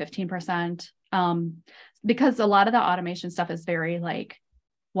now, about 15%. Because a lot of the automation stuff is very like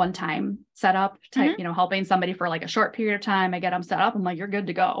one-time setup type, helping somebody for like a short period of time. I get them set up. I'm like, you're good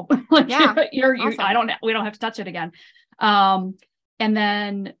to go. Like, awesome. We don't have to touch it again. And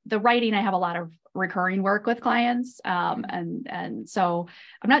then the writing, I have a lot of recurring work with clients. And so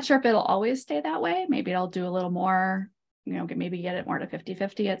I'm not sure if it'll always stay that way. Maybe I'll do a little more, maybe get it more to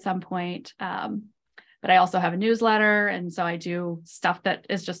 50-50 at some point. But I also have a newsletter. And so I do stuff that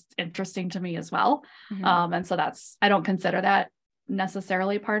is just interesting to me as well. And so I don't consider that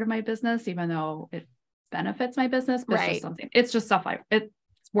necessarily part of my business, even though it benefits my business, but it's just stuff it's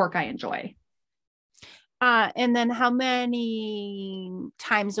work I enjoy. And then how many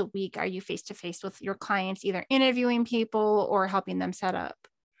times a week are you face-to-face with your clients, either interviewing people or helping them set up?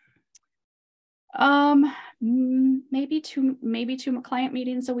 Maybe two client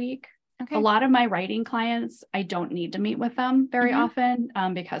meetings a week. Okay. A lot of my writing clients, I don't need to meet with them very often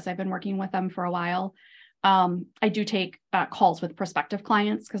because I've been working with them for a while. I do take calls with prospective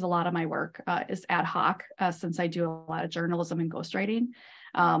clients because a lot of my work is ad hoc since I do a lot of journalism and ghostwriting.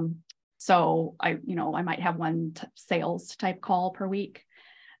 So I might have one sales type call per week.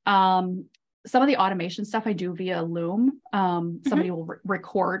 Some of the automation stuff I do via Loom. Somebody will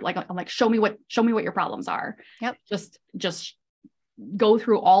record, like, I'm like, show me what your problems are. Yep. Just go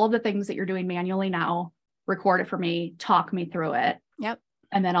through all of the things that you're doing manually now, record it for me, talk me through it. Yep.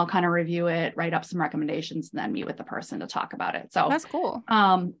 And then I'll kind of review it, write up some recommendations, and then meet with the person to talk about it. So that's cool.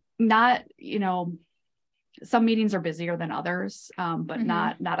 some meetings are busier than others, but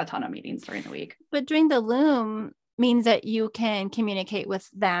not a ton of meetings during the week. But doing the Loom means that you can communicate with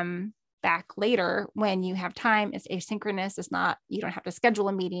them back later when you have time. It's asynchronous. It's not, you don't have to schedule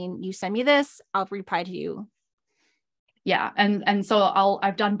a meeting. You send me this, I'll reply to you. Yeah. And so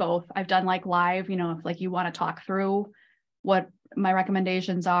I've done both. I've done like live, if like you want to talk through what my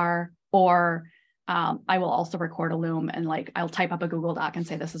recommendations are, or I will also record a Loom and like, I'll type up a Google Doc and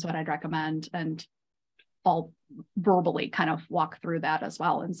say, this is what I'd recommend. And I'll verbally kind of walk through that as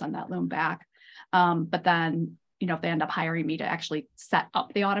well and send that Loom back. But then, if they end up hiring me to actually set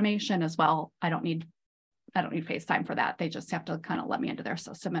up the automation as well, I don't need FaceTime for that. They just have to kind of let me into their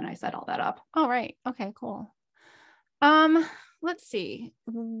system and I set all that up. Oh, right. Okay, cool. Let's see.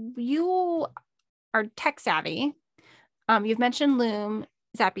 You are tech savvy. You've mentioned Loom,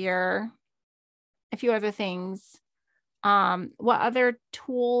 Zapier, a few other things. What other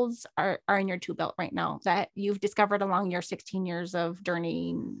tools are in your tool belt right now that you've discovered along your 16 years of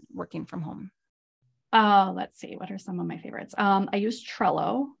journey working from home? Let's see. What are some of my favorites? I use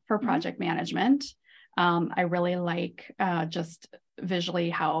Trello for project management. I really like just visually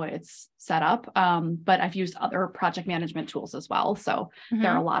how it's set up. But I've used other project management tools as well. So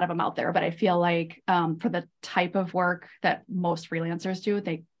there are a lot of them out there, but I feel like for the type of work that most freelancers do,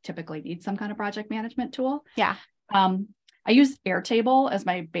 they typically need some kind of project management tool. Yeah. I use Airtable as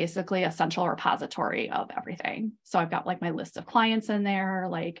my basically a central repository of everything. So I've got like my list of clients in there,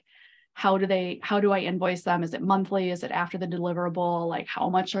 like how do I invoice them? Is it monthly? Is it after the deliverable? Like how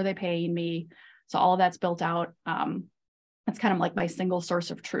much are they paying me? So all of that's built out. It's kind of like my single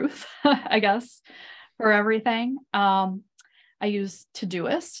source of truth, I guess, for everything. I use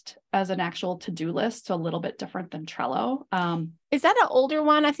Todoist as an actual to-do list, so a little bit different than Trello. Is that an older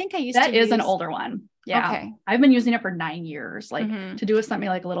one? I think I used that is an older one. Yeah. Okay. I've been using it for 9 years. Like Todoist sent me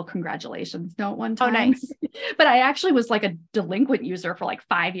like a little congratulations note one time. Oh, nice. But I actually was like a delinquent user for like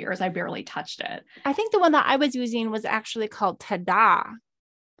 5 years. I barely touched it. I think the one that I was using was actually called Tada.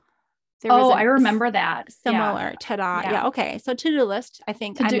 I remember that. Similar. Tada. Yeah. Okay. So to-do list, I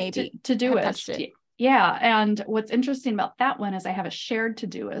think Todoist. Yeah. And what's interesting about that one is I have a shared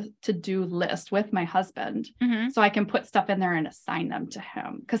to-do list with my husband. So I can put stuff in there and assign them to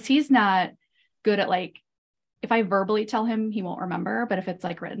him because he's not good at like, if I verbally tell him, he won't remember, but if it's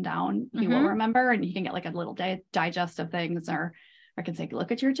like written down, he will remember, and he can get like a little digest of things, or I can say,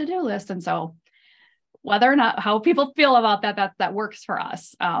 look at your to-do list. And so whether or not how people feel about that works for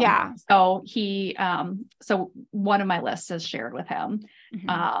us. Yeah. So so one of my lists is shared with him.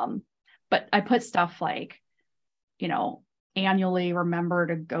 But I put stuff like, annually remember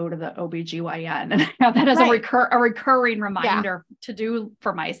to go to the OBGYN, and I have that as a recurring reminder to do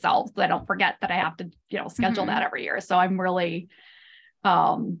for myself, so I don't forget that I have to, schedule that every year. So I'm really,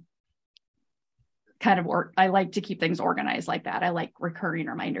 I like to keep things organized like that. I like recurring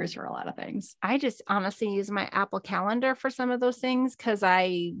reminders for a lot of things. I just honestly use my Apple Calendar for some of those things because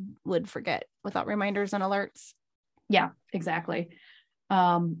I would forget without reminders and alerts. Yeah, exactly.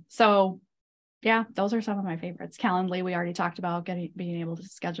 So yeah, those are some of my favorites. Calendly, we already talked about being able to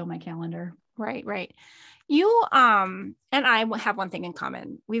schedule my calendar. Right. You and I have one thing in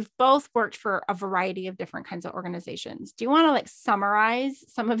common. We've both worked for a variety of different kinds of organizations. Do you want to like summarize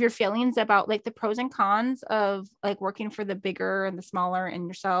some of your feelings about like the pros and cons of like working for the bigger and the smaller and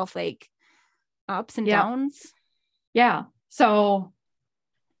yourself, like ups and downs? Yeah. So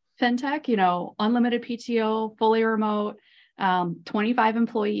fintech, unlimited PTO, fully remote, 25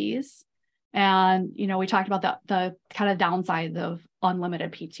 employees. And, we talked about the kind of downsides of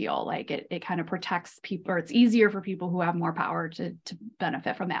unlimited PTO, like it kind of protects people, or it's easier for people who have more power to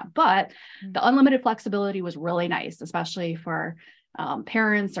benefit from that. But the unlimited flexibility was really nice, especially for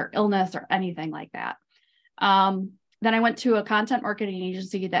parents or illness or anything like that. Then I went to a content marketing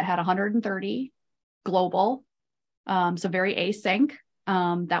agency that had 130 global, so very async.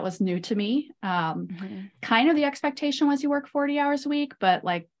 That was new to me. Kind of the expectation was you work 40 hours a week, but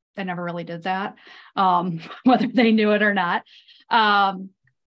like I never really did that, whether they knew it or not.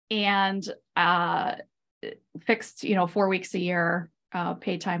 And fixed, 4 weeks a year,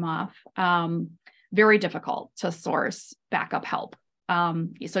 paid time off. Very difficult to source backup help.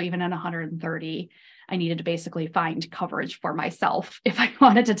 So even in 130, I needed to basically find coverage for myself if I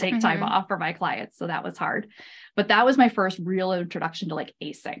wanted to take time off for my clients. So that was hard. But that was my first real introduction to like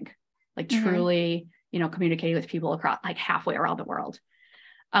async, like truly, communicating with people across like halfway around the world.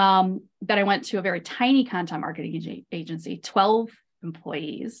 Then I went to a very tiny content marketing agency, 12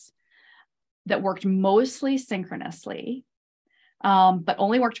 employees that worked mostly synchronously, but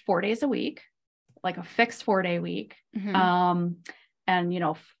only worked 4 days a week, like a fixed 4-day week, and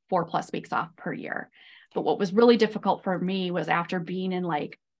 4+ weeks off per year. But what was really difficult for me was after being in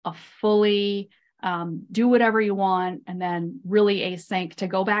like a fully do whatever you want and then really async, to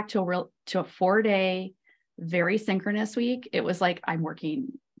go back to a 4-day, very synchronous week. It was like I'm working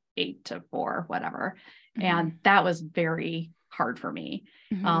 8 to 4, whatever. Mm-hmm. And that was very hard for me.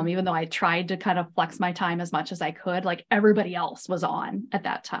 Mm-hmm. Even though I tried to kind of flex my time as much as I could, like everybody else was on at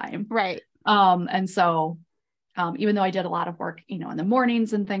that time. Right. And so even though I did a lot of work, in the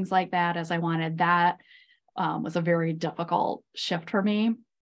mornings and things like that, as I wanted, that was a very difficult shift for me,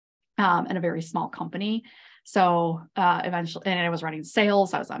 in a very small company. So eventually, and I was running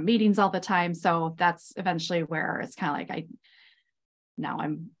sales, I was on meetings all the time. So that's eventually where it's kind of like, now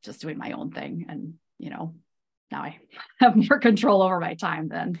I'm just doing my own thing. And, now I have more control over my time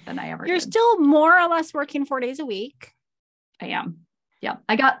than I ever You're did. still more or less working 4 days a week. I am. Yeah.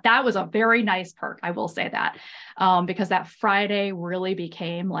 That was a very nice perk. I will say that, because that Friday really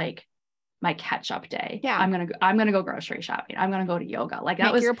became like my catch-up day. Yeah. I'm going to go grocery shopping. I'm going to go to yoga. Like that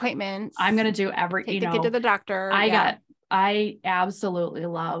Make was your appointments. I'm going to do take the kid to the doctor. I absolutely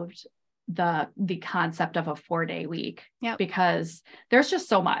loved the concept of a 4-day week, because there's just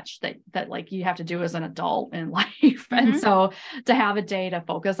so much that like you have to do as an adult in life. Mm-hmm. And so to have a day to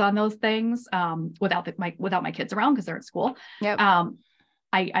focus on those things, without my kids around, because they're at school. I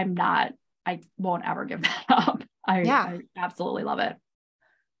won't ever give that up. I absolutely love it.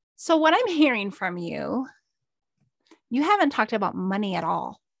 So what I'm hearing from you haven't talked about money at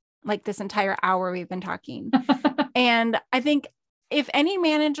all, like this entire hour we've been talking. And I think if any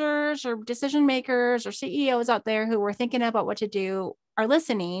managers or decision makers or CEOs out there who were thinking about what to do are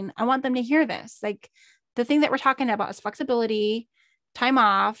listening, I want them to hear this. Like the thing that we're talking about is flexibility, time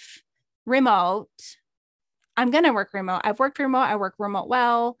off, remote. I'm going to work remote. I've worked remote. I work remote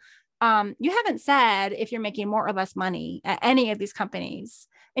well. You haven't said if you're making more or less money at any of these companies,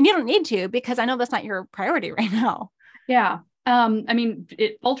 and you don't need to, because I know that's not your priority right now. Yeah. I mean,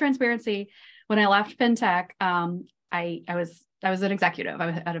 full transparency, when I left FinTech, I was an executive. I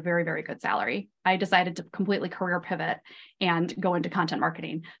was at a very, very good salary. I decided to completely career pivot and go into content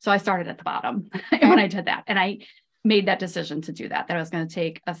marketing. So I started at the bottom when I did that. And I made that decision to do that I was going to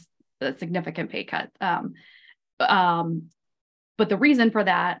take a significant pay cut. But the reason for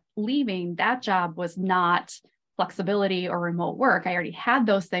that, leaving that job, was not flexibility or remote work. I already had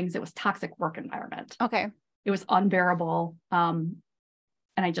those things. It was toxic work environment. Okay. It was unbearable. And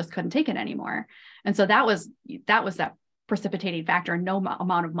I just couldn't take it anymore. And so that was that precipitating factor, and no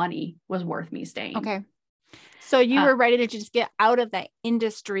amount of money was worth me staying. Okay. So you were ready to just get out of that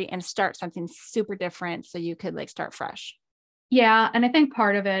industry and start something super different so you could like start fresh. Yeah. And I think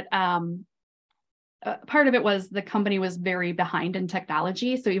part of it was the company was very behind in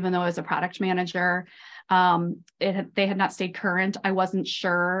technology. So even though I was a product manager, they had not stayed current. I wasn't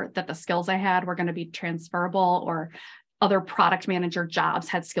sure that the skills I had were going to be transferable, or other product manager jobs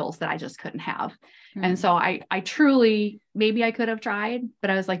had skills that I just couldn't have. Mm-hmm. And so I truly, maybe I could have tried, but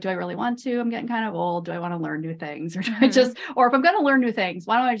I was like, do I really want to? I'm getting kind of old. Do I want to learn new things? Or do I or if I'm going to learn new things,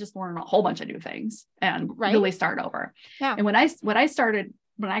 why don't I just learn a whole bunch of new things and really start over? Yeah. And when I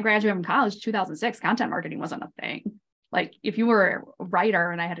graduated from college, 2006, content marketing wasn't a thing. Like if you were a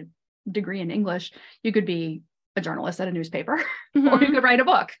writer and I had a degree in English, you could be a journalist at a newspaper, or you could write a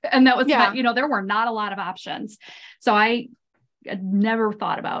book. And that was, there were not a lot of options. So I never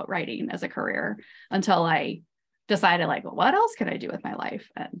thought about writing as a career until I decided, like, well, what else can I do with my life?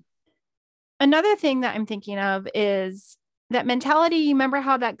 And another thing that I'm thinking of is that mentality. You remember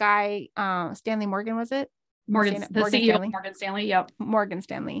how that guy, Stanley Morgan, was it? The CEO of Morgan Stanley. Yep. Morgan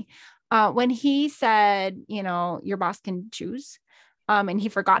Stanley. When he said, your boss can choose, and he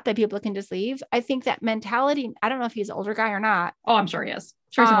forgot that people can just leave. I think that mentality, I don't know if he's an older guy or not. Oh, I'm sure he is.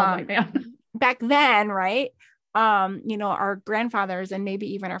 Sure, he's an old white man. Back then, right? Our grandfathers and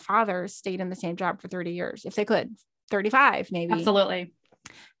maybe even our fathers stayed in the same job for 30 years, if they could, 35, maybe. Absolutely.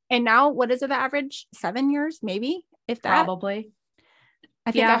 And now what is it, the average? 7 years, maybe, if that. Probably.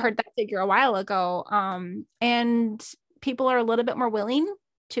 I think I heard that figure a while ago. And people are a little bit more willing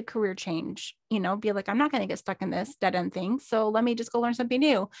to career change, be like, I'm not going to get stuck in this dead end thing. So let me just go learn something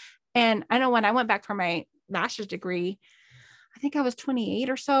new. And I know when I went back for my master's degree, I think I was 28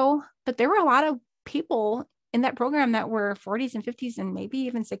 or so, but there were a lot of people in that program that were 40s and 50s and maybe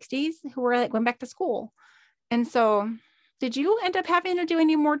even 60s who were like going back to school. And so did you end up having to do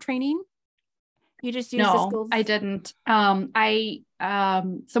any more training? You just used the skills? No, I didn't.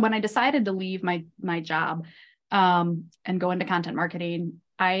 So when I decided to leave my job, and go into content marketing,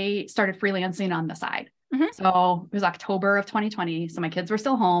 I started freelancing on the side. So it was October of 2020. So my kids were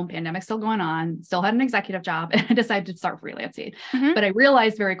still home, pandemic still going on, still had an executive job, and I decided to start freelancing. But I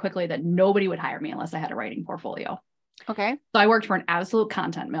realized very quickly that nobody would hire me unless I had a writing portfolio. Okay. So I worked for an absolute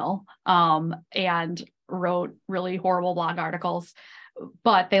content mill, and wrote really horrible blog articles,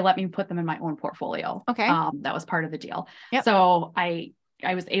 but they let me put them in my own portfolio. Okay. That was part of the deal. Yep. So I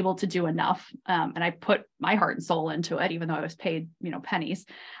was able to do enough, and I put my heart and soul into it, even though I was paid, pennies.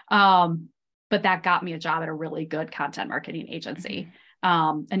 But that got me a job at a really good content marketing agency.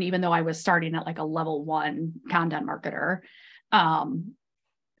 And even though I was starting at like a level 1 content marketer,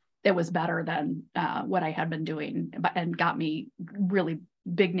 it was better than what I had been doing, and got me really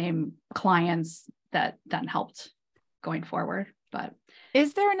big name clients that then helped going forward. But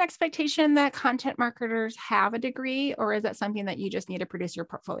is there an expectation that content marketers have a degree, or is that something that you just need to produce your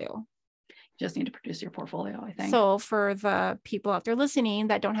portfolio? Just need to produce your portfolio, I think. So for the people out there listening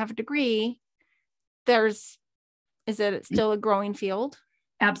that don't have a degree, is it still a growing field?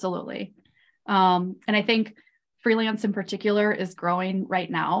 Absolutely. And I think freelance in particular is growing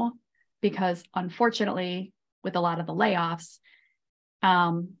right now because, unfortunately, with a lot of the layoffs,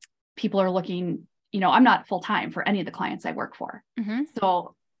 people are looking, I'm not full-time for any of the clients I work for.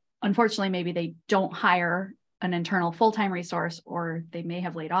 So unfortunately, maybe they don't hire an internal full-time resource, or they may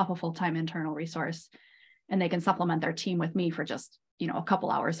have laid off a full-time internal resource, and they can supplement their team with me for just, a couple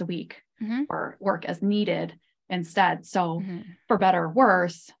hours a week or work as needed instead. So for better or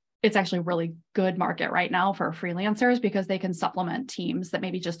worse, it's actually a really good market right now for freelancers because they can supplement teams that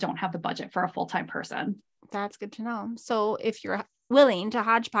maybe just don't have the budget for a full-time person. That's good to know. So if you're willing to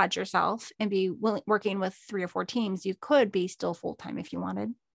hodgepodge yourself and be working with 3 or 4 teams, you could be still full-time if you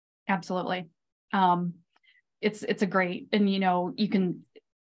wanted. Absolutely. It's a great, and you can,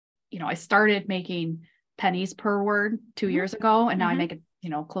 I started making pennies per word 2 years ago, and now I make it,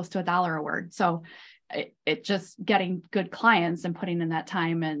 close to $1 a word. So it just getting good clients and putting in that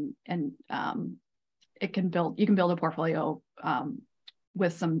time, and you can build a portfolio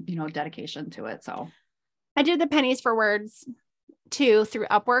with some, dedication to it. So I did the pennies for words too through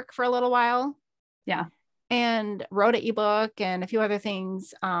Upwork for a little while. Yeah. And wrote an ebook and a few other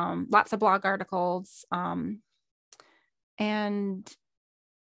things, lots of blog articles. And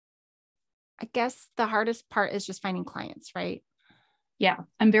I guess the hardest part is just finding clients, right? Yeah.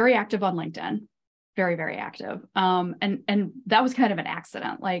 I'm very active on LinkedIn, very, very active. And that was kind of an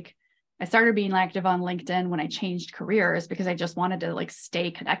accident. Like, I started being active on LinkedIn when I changed careers because I just wanted to stay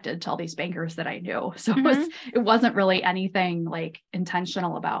connected to all these bankers that I knew. So it wasn't really anything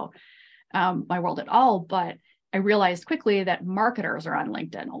intentional about my world at all. But I realized quickly that marketers are on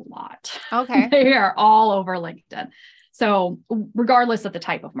LinkedIn a lot. Okay. They are all over LinkedIn. So regardless of the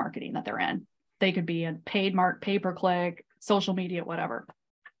type of marketing that they're in, they could be in paid pay-per-click, social media, whatever.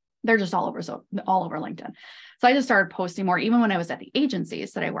 They're just all over LinkedIn. So I just started posting more. Even when I was at the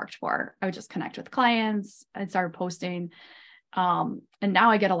agencies that I worked for, I would just connect with clients. I started posting. And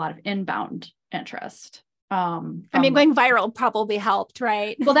now I get a lot of inbound interest. Going viral probably helped,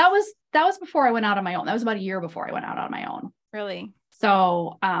 right? Well, that was before I went out on my own. That was about a year before I went out on my own. Really?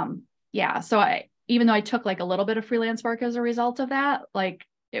 So, yeah. So even though I took a little bit of freelance work as a result of that,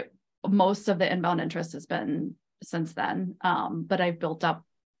 most of the inbound interest has been since then. But I've built up,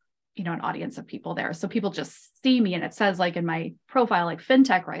 an audience of people there. So people just see me, and it says in my profile,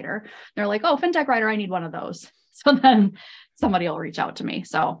 fintech writer, they're like, oh, fintech writer, I need one of those. So then somebody will reach out to me.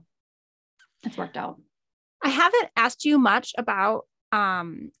 So it's worked out. I haven't asked you much about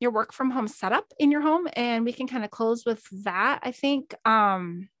your work from home setup in your home, and we can kind of close with that. I think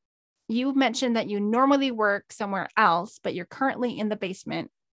you mentioned that you normally work somewhere else, but you're currently in the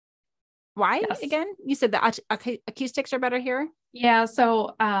basement. Why? Yes. Again, you said the acoustics are better here. Yeah.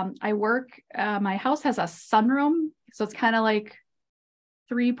 So I work, my house has a sunroom. So it's kind of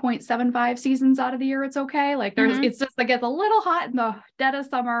 3.75 seasons out of the year. It's okay. It's just gets a little hot in the dead of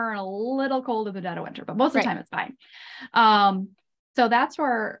summer and a little cold in the dead of winter, but most of the time it's fine. So that's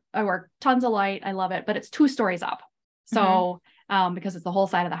where I work. Tons of light. I love it, but it's 2 stories up. So because it's the whole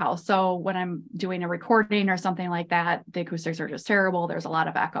side of the house. So when I'm doing a recording or something like that, the acoustics are just terrible. There's a lot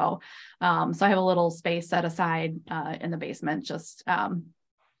of echo. So I have a little space set aside in the basement, just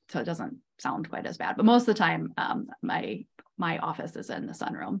so it doesn't sound quite as bad. But most of the time, my office is in the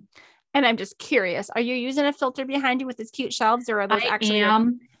sunroom. And I'm just curious, are you using a filter behind you with these cute shelves, or are those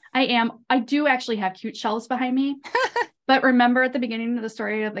I am. I do actually have cute shelves behind me. But remember at the beginning of the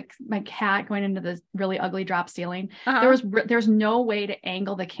story of like my cat going into this really ugly drop ceiling, there's no way to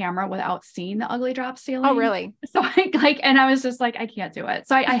angle the camera without seeing the ugly drop ceiling. Oh, really? So and I was just like, I can't do it.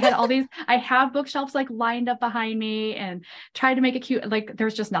 So I had all these, I have bookshelves like lined up behind me and tried to make it cute. Like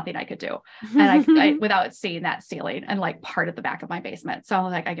there's just nothing I could do. And I without seeing that ceiling and like part of the back of my basement. So I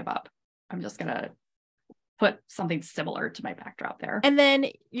was like, I give up. I'm just going to put something similar to my backdrop there. And then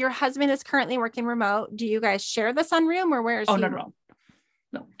your husband is currently working remote. Do you guys share the sunroom or where is he? No,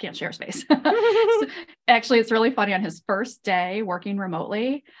 can't share space. So, actually, it's really funny. On his first day working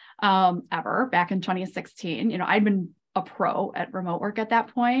remotely, ever back in 2016, I'd been a pro at remote work at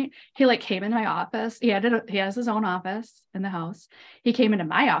that point. He like came into my office. He has his own office in the house. He came into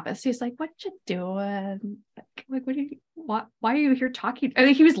my office. He's like, "What you doing? Like, why are you here talking?" I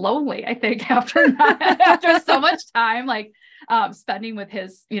think he was lonely, I think, after so much time, like, spending with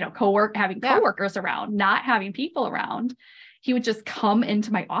his, having coworkers around, not having people around. He would just come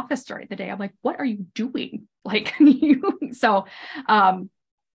into my office during the day. I'm like, "What are you doing?" Like, so,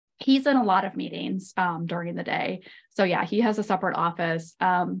 he's in a lot of meetings during the day. So yeah, he has a separate office.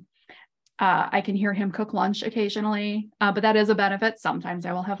 I can hear him cook lunch occasionally, but that is a benefit. Sometimes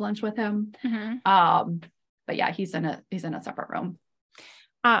I will have lunch with him. But yeah, he's in a separate room.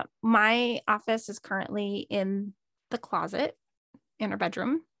 My office is currently in the closet in our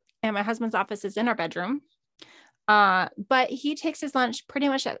bedroom, and my husband's office is in our bedroom. But he takes his lunch pretty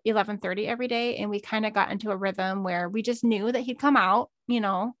much at 11:30 every day. And we kind of got into a rhythm where we just knew that he'd come out,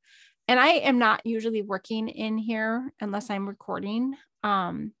 and I am not usually working in here unless I'm recording.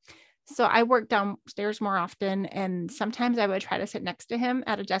 So I work downstairs more often. And sometimes I would try to sit next to him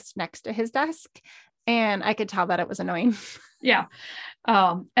at a desk next to his desk. And I could tell that it was annoying. Yeah.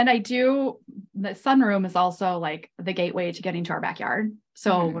 And the sunroom is also like the gateway to getting to our backyard.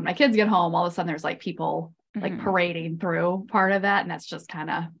 So when my kids get home, all of a sudden there's like people like parading through part of that. And that's just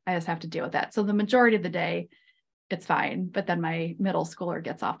I just have to deal with that. So the majority of the day, it's fine. But then my middle schooler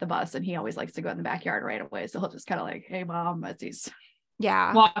gets off the bus and he always likes to go in the backyard right away. So he'll just kind of like, "Hey mom," as he's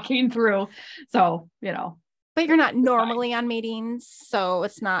walking through. So, but you're not normally on meetings. So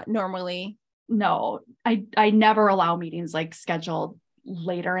it's not normally. No, I never allow meetings like scheduled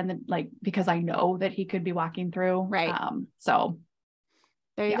later in the, because I know that he could be walking through. Right. So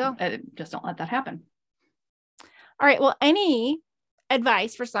there you go. Just don't let that happen. All right. Well, any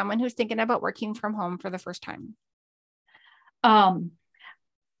advice for someone who's thinking about working from home for the first time?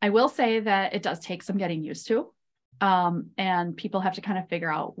 I will say that it does take some getting used to. And people have to kind of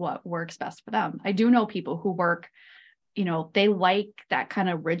figure out what works best for them. I do know people who work, they like that kind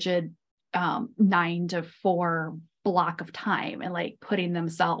of rigid 9 to 4 block of time and like putting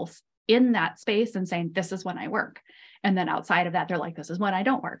themselves in that space and saying, "This is when I work." And then outside of that, they're like, "This is when I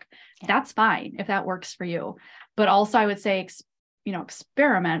don't work." Yeah. That's fine if that works for you. But also I would say,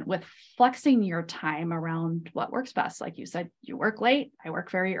 experiment with flexing your time around what works best. Like you said, you work late, I work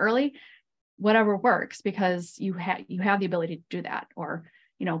very early, whatever works, because you have the ability to do that. Or,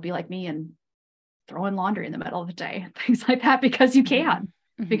 be like me and throw in laundry in the middle of the day, things like that, because you can.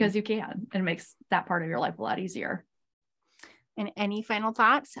 Because you can, and it makes that part of your life a lot easier. And any final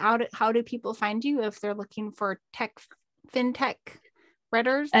thoughts? How do people find you if they're looking for fintech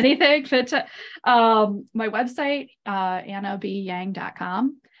writers? Anything fintech. My website,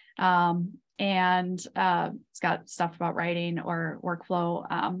 annabyoung.com. And it's got stuff about writing or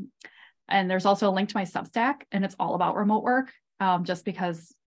workflow. And there's also a link to my Substack, and it's all about remote work, just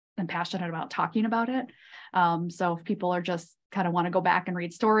because I'm passionate about talking about it. So if people are just kind of want to go back and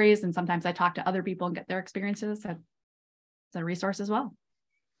read stories, and sometimes I talk to other people and get their experiences, it's a resource as well.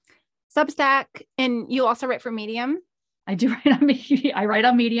 Substack. And you also write for Medium? I do write on Medium. I write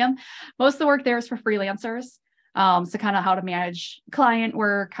on Medium. Most of the work there is for freelancers. So kind of how to manage client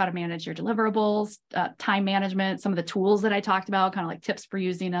work, how to manage your deliverables, time management, some of the tools that I talked about, kind of like tips for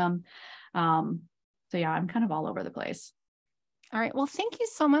using them. So yeah, I'm kind of all over the place. All right. Well, thank you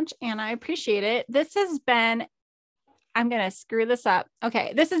so much, Anna. I appreciate it. This has been, I'm going to screw this up.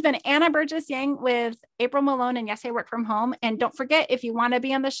 Okay. This has been Anna Burgess Yang with April Malone and Yes, I Work From Home. And don't forget, if you want to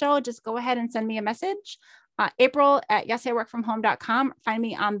be on the show, just go ahead and send me a message. April at yesiworkfromhome.com. Find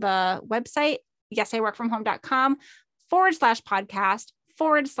me on the website,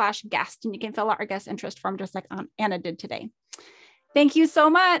 yesiworkfromhome.com/podcast/guest. And you can fill out our guest interest form just like Anna did today. Thank you so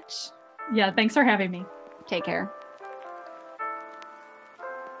much. Yeah. Thanks for having me. Take care.